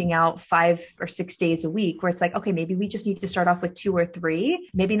 like working out 5 or 6 days a week, where it's like, okay, maybe we just need to start off with 2 or 3,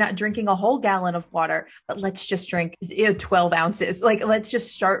 maybe not drinking a whole gallon of water, but let's just drink 12 ounces. Like, let's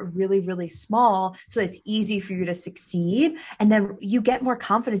just start really, really small so it's easy for you to succeed. And then you get more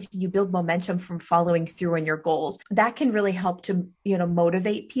confidence, you build momentum from following through on your goals. That can really help to,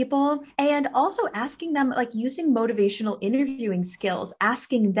 motivate people. And also asking them, like using motivational interviewing skills,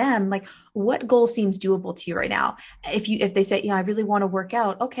 asking them like, what goal seems doable to you right now? If they say, I really want to work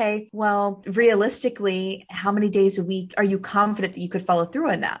out. Okay, well, realistically, how many days a week are you confident that you could follow through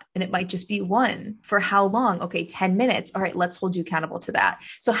on that? And it might just be 1. For how long? Okay, 10 minutes. All right, let's hold you accountable to that.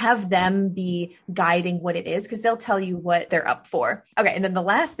 So have them be guiding what it is, because they'll tell you what they're up for. Okay, and then the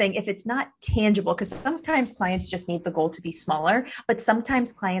last thing, if it's not tangible, because sometimes clients just need the goal to be smaller, but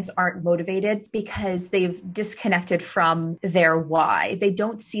sometimes clients aren't motivated because they've disconnected from their why. They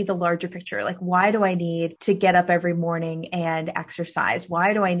don't see the larger picture. Like, why do I need to get up every morning and exercise?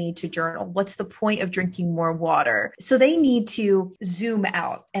 Why do I need to journal? What's the point of drinking more water? So they need to zoom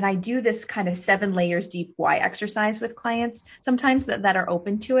out. And I do this kind of 7 layers deep why exercise with clients sometimes that are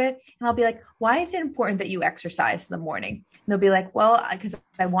open to it. And I'll be like, why is it important that you exercise in the morning? And they'll be like, well, because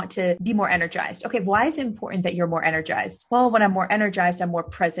I want to be more energized. Okay, why is it important that you're more energized? Well, when I'm more energized, I'm more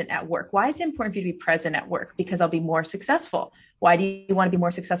present at work. Why is it important for you to be present at work? Because I'll be more successful. Why do you want to be more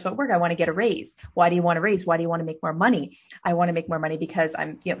successful at work? I want to get a raise. Why do you want a raise? Why do you want to make more money? I want to make more money because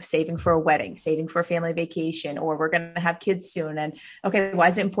I'm, saving for a wedding, saving for a family vacation, or we're going to have kids soon. And okay, why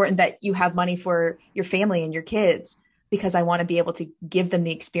is it important that you have money for your family and your kids? Because I want to be able to give them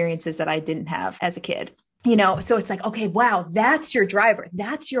the experiences that I didn't have as a kid. So it's like, okay, wow, that's your driver.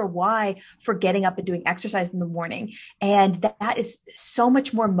 That's your why for getting up and doing exercise in the morning. And that is so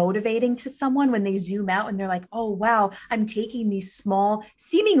much more motivating to someone when they zoom out and they're like, oh, wow, I'm taking these small,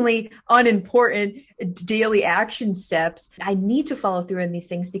 seemingly unimportant daily action steps. I need to follow through on these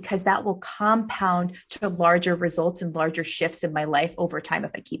things because that will compound to larger results and larger shifts in my life over time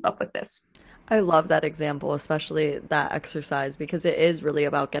if I keep up with this. I love that example, especially that exercise, because it is really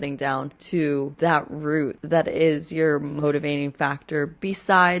about getting down to that root that is your motivating factor,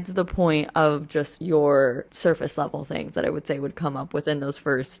 besides the point of just your surface level things that I would say would come up within those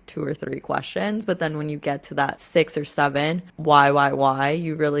first 2 or 3 questions. But then when you get to that 6 or 7, why,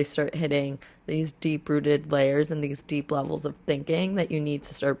 you really start hitting these deep-rooted layers and these deep levels of thinking that you need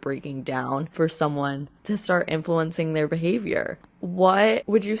to start breaking down for someone to start influencing their behavior. What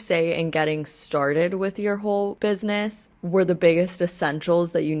would you say in getting started with your whole business were the biggest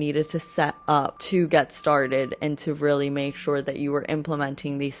essentials that you needed to set up to get started and to really make sure that you were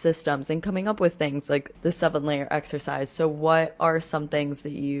implementing these systems and coming up with things like the 7-layer exercise? So what are some things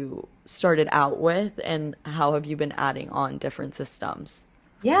that you started out with, and how have you been adding on different systems?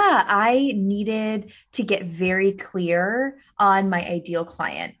 Yeah, I needed to get very clear on my ideal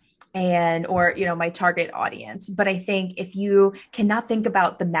client or my target audience. But I think if you cannot think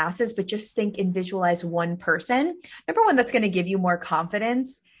about the masses, but just think and visualize one person, number one, that's going to give you more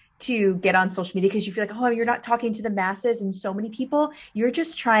confidence to get on social media, because you feel like, oh, you're not talking to the masses and so many people. You're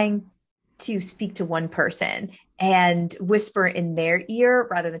just trying to speak to one person and whisper in their ear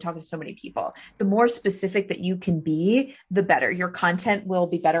rather than talking to so many people. The more specific that you can be, the better. Your content will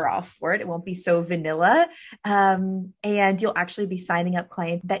be better off for it. It won't be so vanilla. And you'll actually be signing up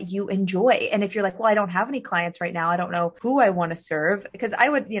clients that you enjoy. And if you're like, well, I don't have any clients right now, I don't know who I want to serve, because I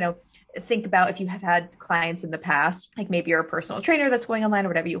would, think about if you have had clients in the past, like maybe you're a personal trainer that's going online or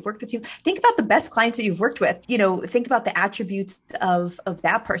whatever, you've worked with think about the best clients that you've worked with, think about the attributes of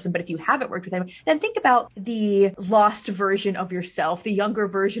that person. But if you haven't worked with them, then think about the lost version of yourself, the younger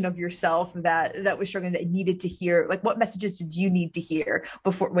version of yourself that was struggling, that needed to hear, like, what messages did you need to hear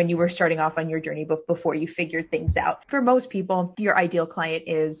when you were starting off on your journey, before you figured things out? For most people, your ideal client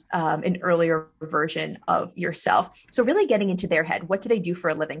is an earlier version of yourself. So really getting into their head. What do they do for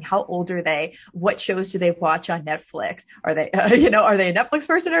a living? How old are they? What shows do they watch on Netflix? Are they, are they a Netflix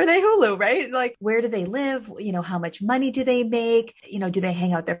person, or are they Hulu, right? Like, where do they live? How much money do they make? Do they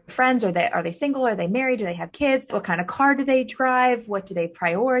hang out with their friends? Are they single? Are they married? Do they have kids? kids? What kind of car do they drive? What do they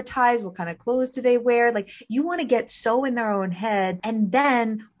prioritize? What kind of clothes do they wear? Like you want to get so in their own head. And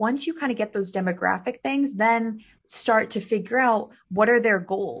then once you kind of get those demographic things, then start to figure out what are their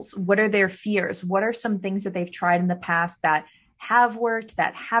goals? What are their fears? What are some things that they've tried in the past that have worked,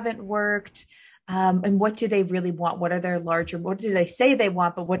 that haven't worked? And what do they really want? What do they say they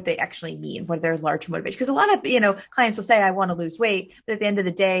want, but what do they actually mean? What are their larger motivations? Because a lot of, clients will say, I want to lose weight, but at the end of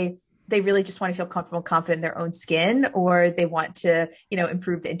the day, they really just want to feel comfortable and confident in their own skin, or they want to,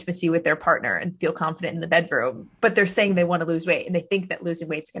 improve the intimacy with their partner and feel confident in the bedroom, but they're saying they want to lose weight and they think that losing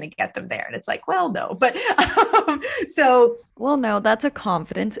weight is going to get them there. And it's like, well, no, but well, no, that's a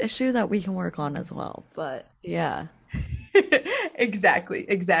confidence issue that we can work on as well. But yeah.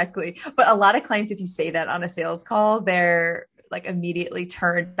 Exactly. But a lot of clients, if you say that on a sales call, they're like immediately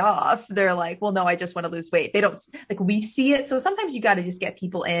turned off. They're like, well, no, I just want to lose weight. They don't like, we see it. So sometimes you got to just get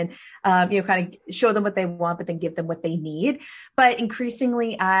people in, kind of show them what they want, but then give them what they need. But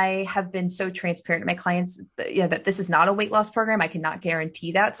increasingly, I have been so transparent to my clients, that this is not a weight loss program. I cannot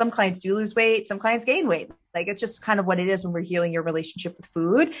guarantee that. Some clients do lose weight. Some clients gain weight. Like, it's just kind of what it is when we're healing your relationship with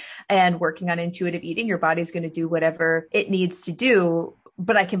food and working on intuitive eating. Your body's going to do whatever it needs to do.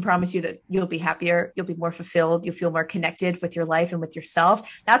 But I can promise you that you'll be happier. You'll be more fulfilled. You'll feel more connected with your life and with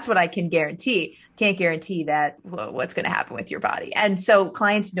yourself. That's what I can guarantee. Can't guarantee that what's going to happen with your body. And so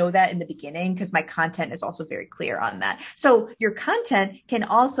clients know that in the beginning because my content is also very clear on that. So your content can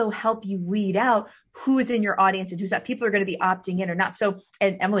also help you weed out who's in your audience and who's not. People are going to be opting in or not. So,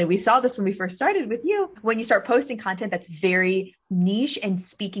 and Emily, we saw this when we first started with you. When you start posting content that's very niche and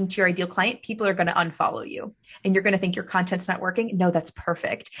speaking to your ideal client, people are going to unfollow you and you're going to think your content's not working. No, that's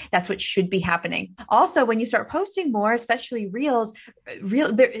perfect. That's what should be happening. Also, when you start posting more, especially reels,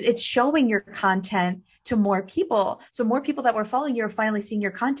 it's showing your content to more people. So more people that were following you are finally seeing your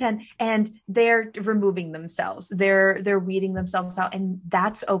content and they're removing themselves. They're weeding themselves out. And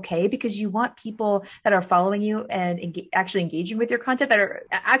that's okay, because you want people that are following you and actually engaging with your content, that are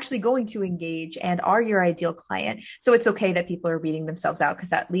actually going to engage and are your ideal client. So it's okay that people are weeding themselves out, because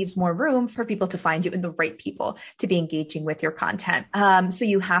that leaves more room for people to find you and the right people to be engaging with your content. So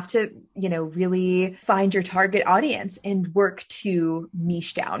you have to, really find your target audience and work to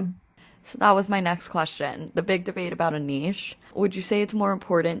niche down. So that was my next question. The big debate about a niche. Would you say it's more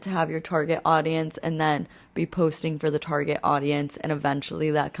important to have your target audience and then be posting for the target audience, and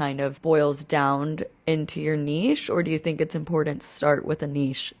eventually that kind of boils down into your niche? Or do you think it's important to start with a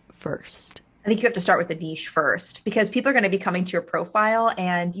niche first? I think you have to start with a niche first, because people are going to be coming to your profile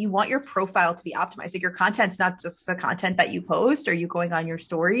and you want your profile to be optimized. Like, your content's not just the content that you post or you going on your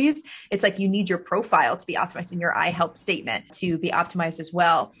stories. It's like you need your profile to be optimized and your I help statement to be optimized as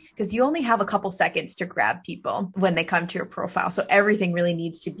well, because you only have a couple seconds to grab people when they come to your profile. So everything really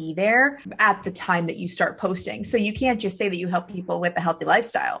needs to be there at the time that you start posting. So you can't just say that you help people with a healthy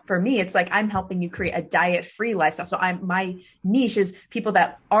lifestyle. For me, it's like I'm helping you create a diet-free lifestyle. So my niche is people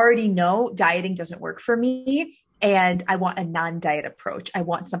that already know dieting doesn't work for me, and I want a non-diet approach. I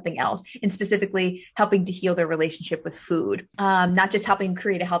want something else, and specifically helping to heal their relationship with food. Not just helping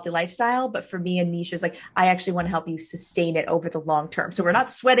create a healthy lifestyle, but for me, a niche is like, I actually want to help you sustain it over the long term. So we're not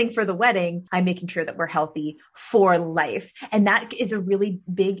sweating for the wedding. I'm making sure that we're healthy for life. And that is a really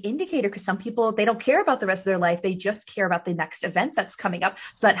big indicator, because some people, they don't care about the rest of their life. They just care about the next event that's coming up.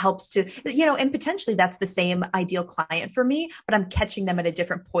 So that helps to, and potentially that's the same ideal client for me, but I'm catching them at a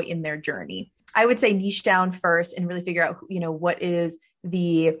different point in their journey. I would say niche down first and really figure out, what is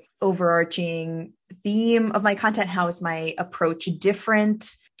the overarching theme of my content? How is my approach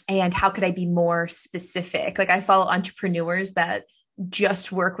different? And how could I be more specific? Like, I follow entrepreneurs that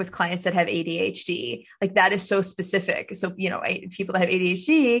just work with clients that have ADHD. Like, that is so specific. So, people that have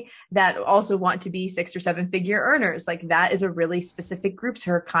ADHD that also want to be 6 or 7 figure earners, like, that is a really specific group.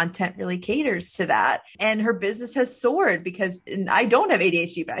 So her content really caters to that. And her business has soared because, and I don't have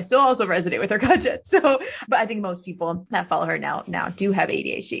ADHD, but I still also resonate with her content. So, but I think most people that follow her now do have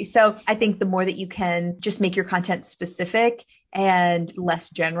ADHD. So I think the more that you can just make your content specific and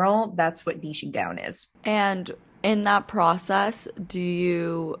less general, that's what niching down is. And in that process, do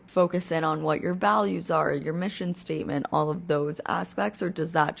you focus in on what your values are, your mission statement, all of those aspects, or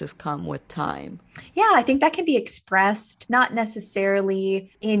does that just come with time? Yeah, I think that can be expressed not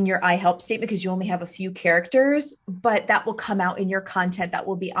necessarily in your I help statement, because you only have a few characters, but that will come out in your content, that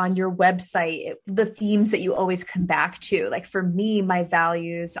will be on your website, the themes that you always come back to. Like, for me, my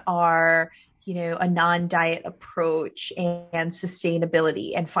values are a non-diet approach and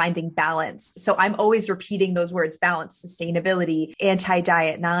sustainability and finding balance. So I'm always repeating those words: balance, sustainability,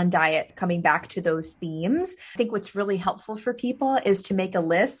 anti-diet, non-diet, coming back to those themes. I think what's really helpful for people is to make a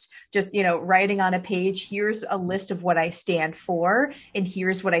list, just, writing on a page, here's a list of what I stand for and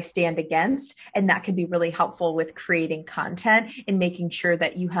here's what I stand against. And that can be really helpful with creating content and making sure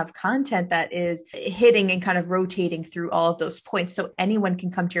that you have content that is hitting and kind of rotating through all of those points. So anyone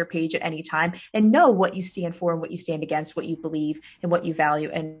can come to your page at any time and know what you stand for and what you stand against, what you believe and what you value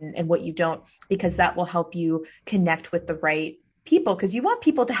and what you don't, because that will help you connect with the right people, because you want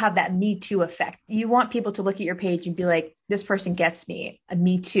people to have that me too effect. You want people to look at your page and be like, this person gets me,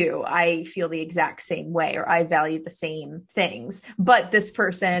 me too. I feel the exact same way, or I value the same things, but this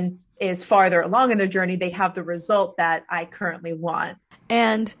person is farther along in their journey. They have the result that I currently want.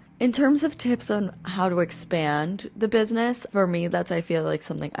 And in terms of tips on how to expand the business, for me, that's, I feel like,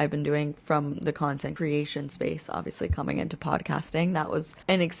 something I've been doing from the content creation space, obviously coming into podcasting. That was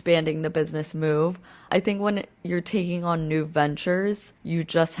an expanding the business move. I think when you're taking on new ventures, you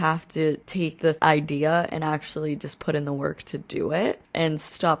just have to take the idea and actually just put in the work to do it and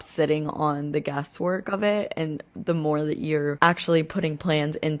stop sitting on the guesswork of it. And the more that you're actually putting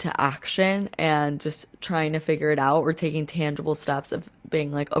plans into action and just trying to figure it out, or taking tangible steps of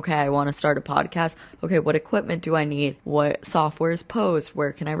being like, okay, I want to start a podcast. Okay, what equipment do I need? What software is post?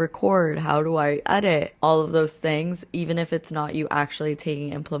 Where can I record? How do I edit? All of those things, even if it's not you actually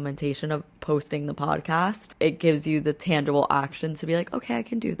taking implementation of posting the podcast, it gives you the tangible action to be like, okay, I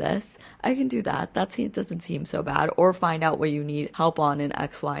can do this. I can do that. That doesn't seem so bad. Or find out what you need help on in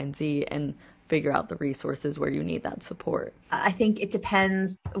X, Y, and Z and figure out the resources where you need that support. I think it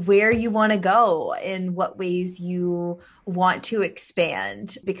depends where you want to go and what ways you want to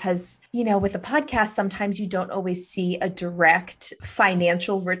expand, because, with a podcast, sometimes you don't always see a direct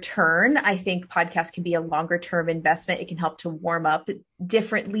financial return. I think podcasts can be a longer term investment. It can help to warm up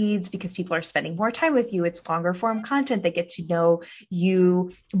different leads because people are spending more time with you. It's longer form content. They get to know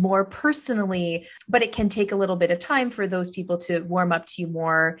you more personally, but it can take a little bit of time for those people to warm up to you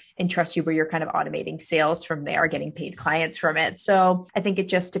more and trust you, where you're kind of automating sales from there, getting paid clients from it. So I think it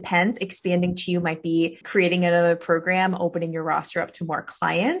just depends. Expanding to you might be creating another program, opening your roster up to more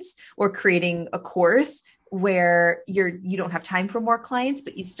clients, or creating a course where you don't have time for more clients,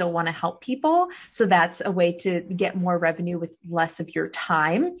 but you still want to help people. So that's a way to get more revenue with less of your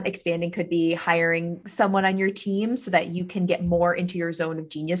time. Expanding could be hiring someone on your team so that you can get more into your zone of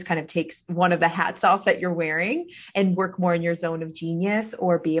genius, kind of takes one of the hats off that you're wearing and work more in your zone of genius,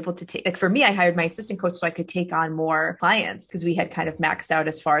 or be able to take, like for me, I hired my assistant coach so I could take on more clients because we had kind of maxed out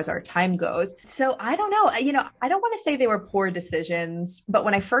as far as our time goes. So I don't know, I don't want to say they were poor decisions, but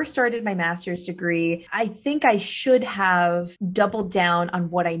when I first started my master's degree, I think I should have doubled down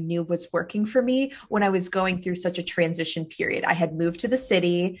on what I knew was working for me when I was going through such a transition period. I had moved to the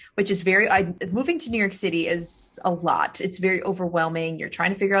city, which is moving to New York City is a lot. It's very overwhelming. You're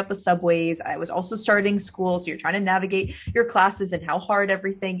trying to figure out the subways. I was also starting school, so you're trying to navigate your classes and how hard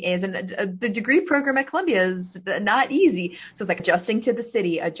everything is. And the degree program at Columbia is not easy. So it's like adjusting to the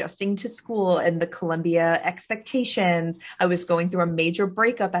city, adjusting to school and the Columbia expectations. I was going through a major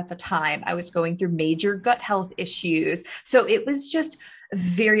breakup at the time. I was going through major gut health issues. So it was just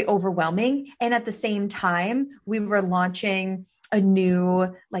very overwhelming. And at the same time, we were launching a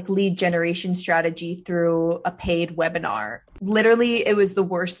new lead generation strategy through a paid webinar. Literally, it was the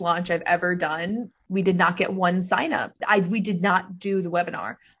worst launch I've ever done. We did not get one sign up. We did not do the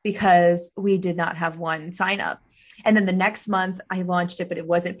webinar because we did not have one sign up. And then the next month I launched it, but it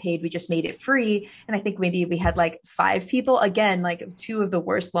wasn't paid. We just made it free. And I think maybe we had 5 people, again, 2 of the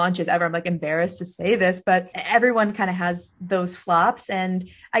worst launches ever. I'm embarrassed to say this, but everyone kind of has those flops. And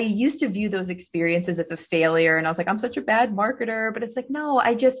I used to view those experiences as a failure. And I was like, I'm such a bad marketer, but it's no,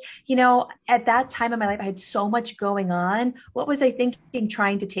 I just, at that time in my life, I had so much going on. What was I thinking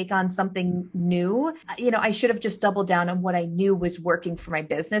trying to take on something new? I should have just doubled down on what I knew was working for my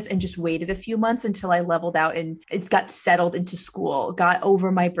business and just waited a few months until I leveled out and it's got settled into school, got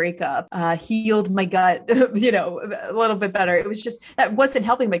over my breakup, healed my gut, a little bit better. It was just, that wasn't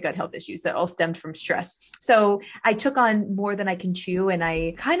helping my gut health issues that all stemmed from stress. So I took on more than I can chew. And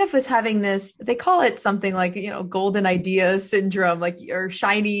I kind of was having this, they call it something golden idea syndrome, or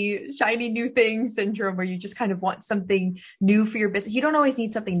shiny new thing syndrome, where you just kind of want something new for your business. You don't always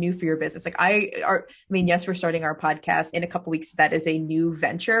need something new for your business. Yes, we're starting our podcast in a couple weeks. That is a new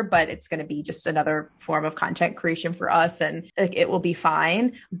venture, but it's going to be just another form of content creation for us, and it will be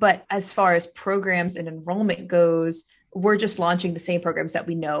fine. But as far as programs and enrollment goes, we're just launching the same programs that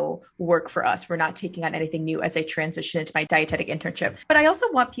we know work for us. We're not taking on anything new as I transition into my dietetic internship. But I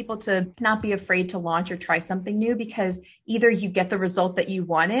also want people to not be afraid to launch or try something new, because either you get the result that you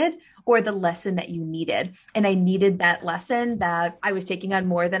wanted or the lesson that you needed. And I needed that lesson that I was taking on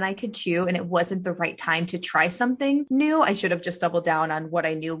more than I could chew, and it wasn't the right time to try something new. I should have just doubled down on what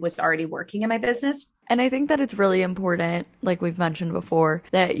I knew was already working in my business. And I think that it's really important, like we've mentioned before,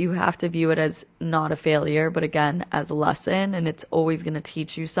 that you have to view it as not a failure, but again, as a lesson. And it's always going to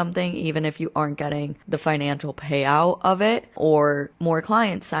teach you something, even if you aren't getting the financial payout of it or more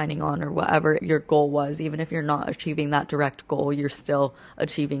clients signing on or whatever your goal was. Even if you're not achieving that direct goal, you're still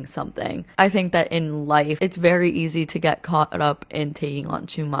achieving something. I think that in life, it's very easy to get caught up in taking on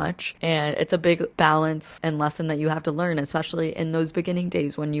too much. And it's a big balance and lesson that you have to learn, especially in those beginning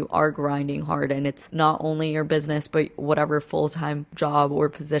days when you are grinding hard and it's not only your business, but whatever full-time job or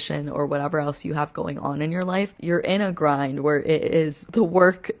position or whatever else you have going on in your life, you're in a grind where it is the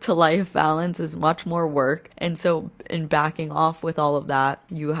work to life balance is much more work. And so in backing off with all of that,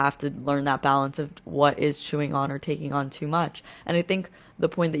 you have to learn that balance of what is chewing on or taking on too much. And I think the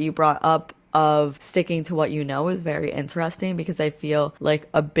point that you brought up of sticking to what you know is very interesting, because I feel like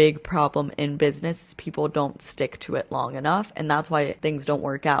a big problem in business is people don't stick to it long enough, and that's why things don't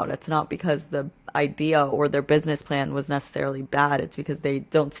work out. It's not because the idea or their business plan was necessarily bad. It's because they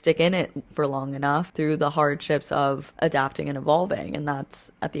don't stick in it for long enough through the hardships of adapting and evolving. And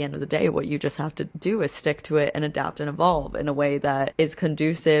that's, at the end of the day, what you just have to do is stick to it and adapt and evolve in a way that is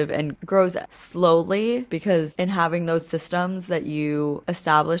conducive and grows slowly, because in having those systems that you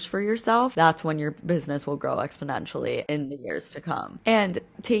establish for yourself, that's when your business will grow exponentially in the years to come. And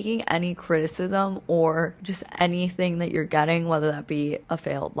taking any criticism or just anything that you're getting, whether that be a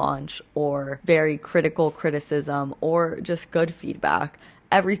failed launch or very critical criticism or just good feedback,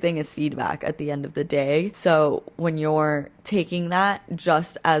 everything is feedback at the end of the day. So when you're taking that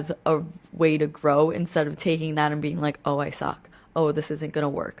just as a way to grow, instead of taking that and being like, oh, I suck, oh, this isn't gonna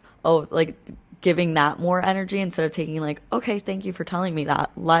work, oh, like giving that more energy instead of taking like, okay, thank you for telling me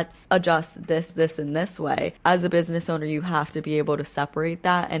that, let's adjust this and this way. As a business owner, you have to be able to separate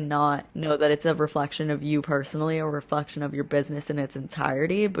that and not know that it's a reflection of you personally or a reflection of your business in its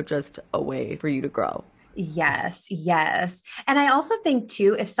entirety, but just a way for you to grow. Yes, yes. And I also think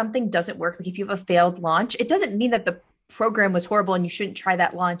too, if something doesn't work, like if you have a failed launch, it doesn't mean that the program was horrible and you shouldn't try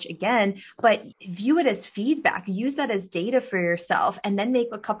that launch again, but view it as feedback. Use that as data for yourself, and then make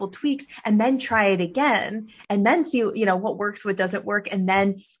a couple tweaks and then try it again and then see, what works, what doesn't work. And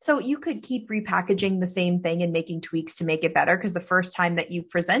then, so you could keep repackaging the same thing and making tweaks to make it better, because the first time that you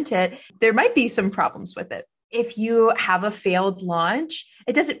present it, there might be some problems with it. If you have a failed launch,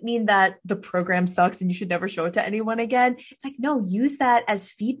 it doesn't mean that the program sucks and you should never show it to anyone again. It's like, no, use that as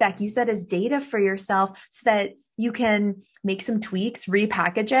feedback, use that as data for yourself so that you can make some tweaks,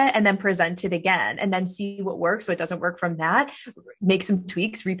 repackage it, and then present it again, and then see what works, what doesn't work from that. Make some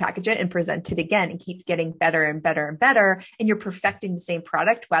tweaks, repackage it, and present it again, and keep getting better and better and better. And you're perfecting the same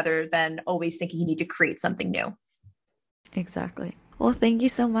product rather than always thinking you need to create something new. Exactly. Well, thank you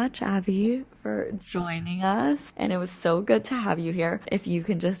so much, Abbie, for joining us. And it was so good to have you here. If you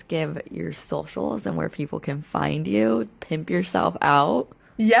can just give your socials and where people can find you, pimp yourself out.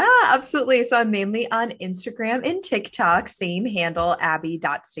 Yeah, absolutely. So I'm mainly on Instagram and TikTok, same handle,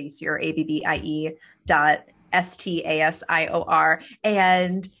 Abbie.Stasior, Abbie.Stasior.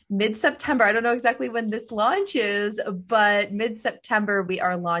 And mid-September, I don't know exactly when this launches, but mid-September, we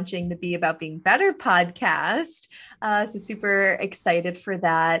are launching the Be About Being Better podcast. So super excited for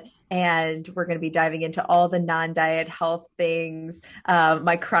that. And we're going to be diving into all the non-diet health things.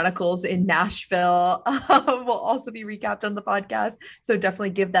 My chronicles in Nashville will also be recapped on the podcast. So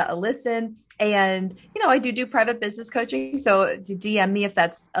definitely give that a listen. And, I do private business coaching. So DM me if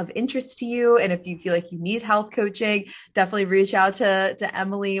that's of interest to you. And if you feel like you need health coaching, definitely reach out to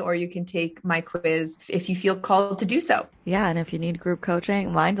Emily, or you can take my quiz if you feel called to do so. Yeah. And if you need group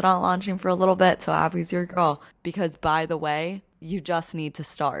coaching, mine's not launching for a little bit. So Abbie's your girl. Because by the way, you just need to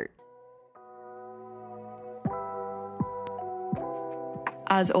start.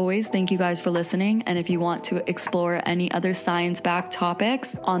 As always, thank you guys for listening. And if you want to explore any other science-backed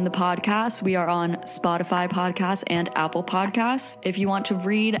topics on the podcast, we are on Spotify podcasts and Apple podcasts. If you want to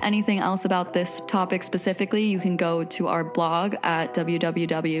read anything else about this topic specifically, you can go to our blog at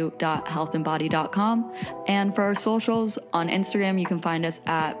www.healthandbody.com. And for our socials on Instagram, you can find us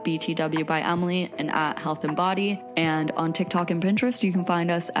at BTW by Emily and at Health and Body. And on TikTok and Pinterest, you can find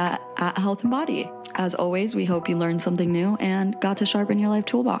us at Health and Body. As always, we hope you learned something new and got to sharpen your life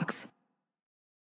toolbox.